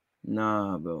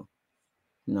 Nah, bro.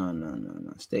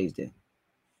 No. Stays there.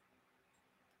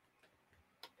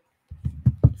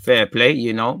 Fair play,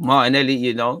 you know.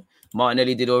 Martinelli,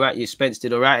 Martinelli did all right. Spence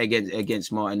did all right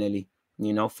against Martinelli.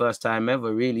 You know, first time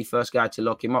ever, really. First guy to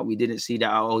lock him up. We didn't see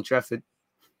that at Old Trafford.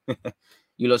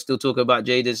 You lot still talk about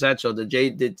Jadon Sancho, the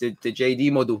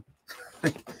JD model.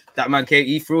 That man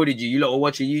he frauded you. You lot are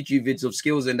watching YouTube vids of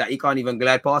skills and that he can't even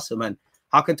glide past him, man.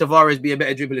 How can Tavares be a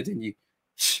better dribbler than you?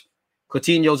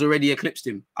 Coutinho's already eclipsed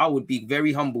him. I would be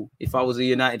very humble if I was a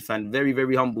United fan. Very,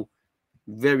 very humble.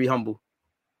 Very humble.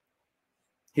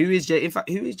 Who is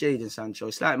Jadon Sancho?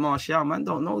 It's like Martial, man.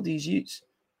 Don't know these youths.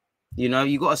 You know,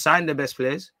 you got to sign the best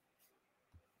players.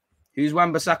 Who's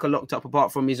Wan-Bissaka locked up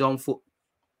apart from his own foot?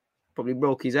 Probably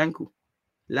broke his ankle.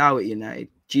 Allow it, United.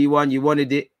 G1, you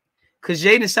wanted it. Because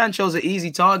Jadon Sancho's an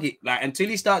easy target. Like, until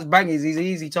he starts banging, he's an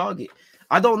easy target.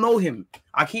 I don't know him.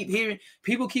 I keep hearing,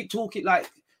 people keep talking like,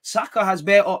 Saka has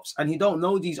bare ops and he don't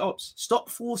know these ops.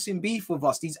 Stop forcing beef with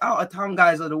us. These out-of-town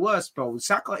guys are the worst, bro.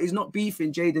 Saka is not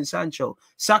beefing Jadon Sancho.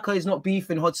 Saka is not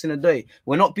beefing Hudson-Odoi.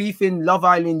 We're not beefing Love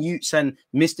Island Utes and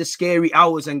Mr. Scary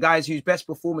Hours and guys whose best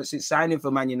performance since signing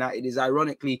for Man United is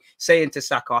ironically saying to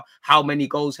Saka, how many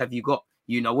goals have you got?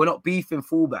 You know, we're not beefing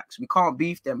fullbacks. We can't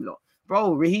beef them lot.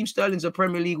 Bro, Raheem Sterling's a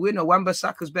Premier League winner.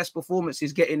 Wan-Bissaka's best performance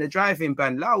is getting a driving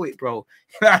ban. Allow it, bro.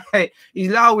 Allow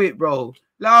it, bro.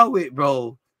 Allow it,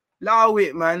 bro. Allow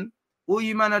it, man. All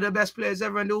you man are the best players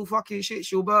ever and all fucking shit.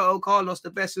 Gilberto Carlos, the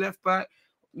best left back.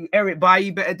 Eric Bailly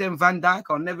better than Van Dijk.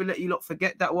 I'll never let you lot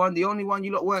forget that one. The only one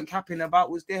you lot weren't capping about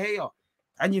was De Gea.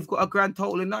 And you've got a grand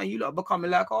total of 9. You lot are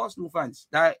becoming like Arsenal fans.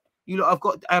 Like, you lot have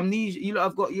got amnesia. You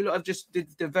lot have just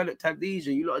developed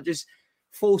amnesia. You lot are just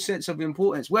full sense of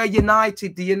importance. We're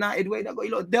United, the United way. That got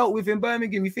you lot dealt with in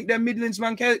Birmingham. You think them Midlands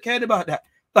man cared about that?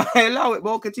 Allow it,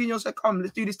 bro. Coutinho said, come,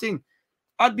 let's do this thing.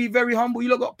 I'd be very humble. You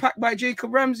lot got packed by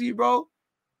Jacob Ramsey, bro.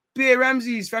 Beer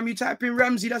Ramsey's, fam. You type in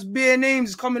Ramsey, that's beer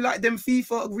names. It's coming like them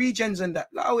FIFA regions and that.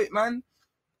 Allow it, man.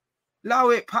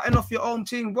 Allow it. Patting off your own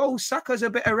team. Bro, Saka's a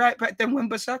better right back than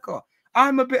Wan-Bissaka.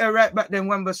 I'm a better right back than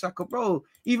Wan-Bissaka, bro.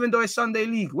 Even though it's Sunday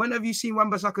League. When have you seen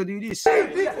Wan-Bissaka do this? My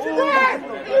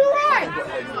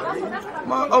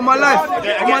life. On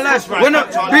my life.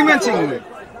 Bring me a thing.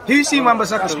 Who's seen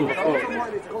Wan-Bissaka score?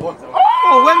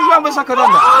 Oh, when's Wan-Bissaka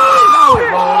done that?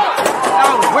 No,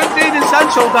 when Jadon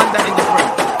Sancho done that in the Prem?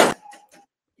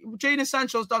 Jadon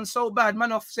Sancho's done so bad.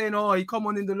 Man off saying, oh, he come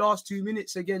on in the last 2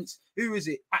 minutes against, who is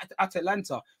it?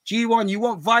 Atalanta. G1, you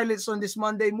want violence on this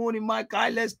Monday morning, my guy?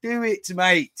 Let's do it,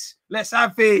 mate. Let's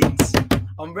have it.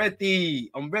 I'm ready.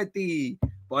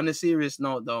 But on a serious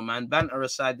note, though, man, banter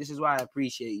aside, this is why I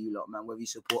appreciate you lot, man. Whether you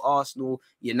support Arsenal,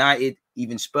 United,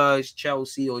 even Spurs,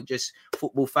 Chelsea, or just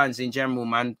football fans in general,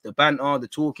 man. The banter, the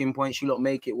talking points, you lot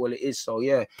make it what it is. So,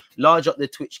 yeah, large up the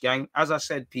Twitch gang. As I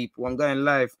said, people, I'm going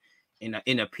live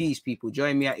in a piece, people.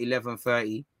 Join me at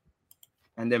 11:30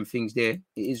 and them things there.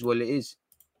 It is what it is.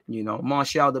 You know,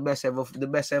 Martial, the best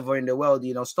ever in the world.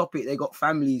 You know, stop it. They got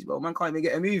families, bro. Man can't even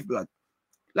get a move, blood.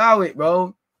 Allow it,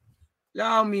 bro.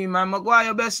 Allow me, man.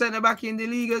 Maguire, best centre back in the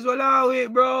league as well. Allow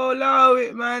it, bro. Allow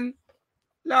it, man.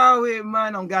 Allow it,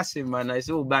 man. I'm gassing, man. It's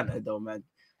all banter, though, man.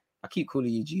 I keep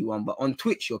calling you G1, but on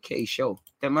Twitch, you're K Show.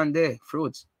 That man there,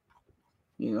 frauds.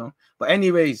 You know. But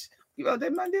anyways, you know,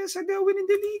 that man there said they're winning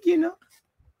the league, you know.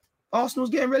 Arsenal's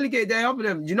getting relegated. They're helping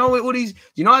them. You know what? All these,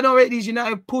 you know, I don't rate these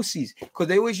United pussies because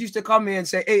they always used to come here and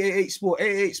say 888 Sport,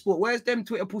 888 Sport. Where's them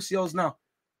Twitter pussies now?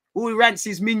 All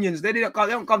Rancy's minions. They don't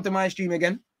come to my stream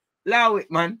again. Allow it,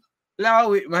 man.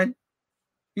 Allow it, man.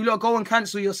 You lot go and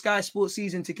cancel your Sky Sports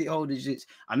season ticket holders. It's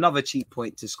another cheap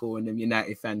point to score on them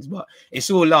United fans, but it's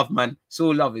all love, man. It's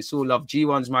all love. It's all love.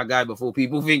 G1's my guy. Before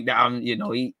people think that I'm, you know,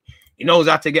 he knows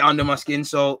how to get under my skin.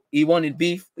 So he wanted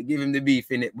beef, to give him the beef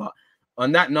in it. But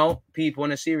on that note, people,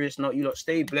 on a serious note, you lot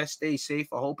stay blessed, stay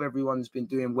safe. I hope everyone's been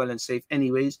doing well and safe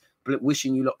anyways. But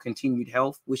wishing you lot continued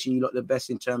health, wishing you lot the best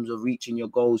in terms of reaching your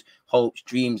goals, hopes,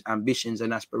 dreams, ambitions,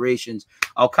 and aspirations.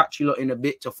 I'll catch you lot in a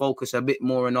bit to focus a bit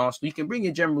more on Arsenal. You can bring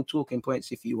your general talking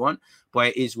points if you want, but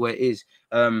it is where it is.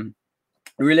 In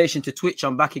relation to Twitch,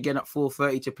 I'm back again at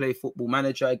 4:30 to play Football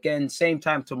Manager. Again, same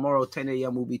time tomorrow, 10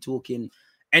 a.m. We'll be talking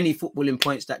any footballing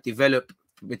points that develop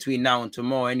between now and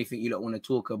tomorrow, anything you lot want to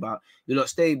talk about. You lot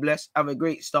stay blessed, have a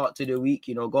great start to the week,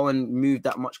 you know, go and move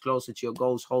that much closer to your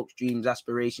goals, hopes, dreams,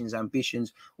 aspirations,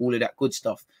 ambitions, all of that good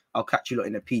stuff. I'll catch you lot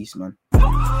in a piece, man.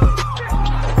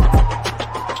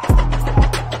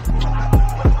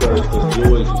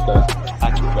 Always just that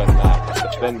active red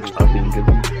line, defending. I think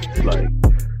it's like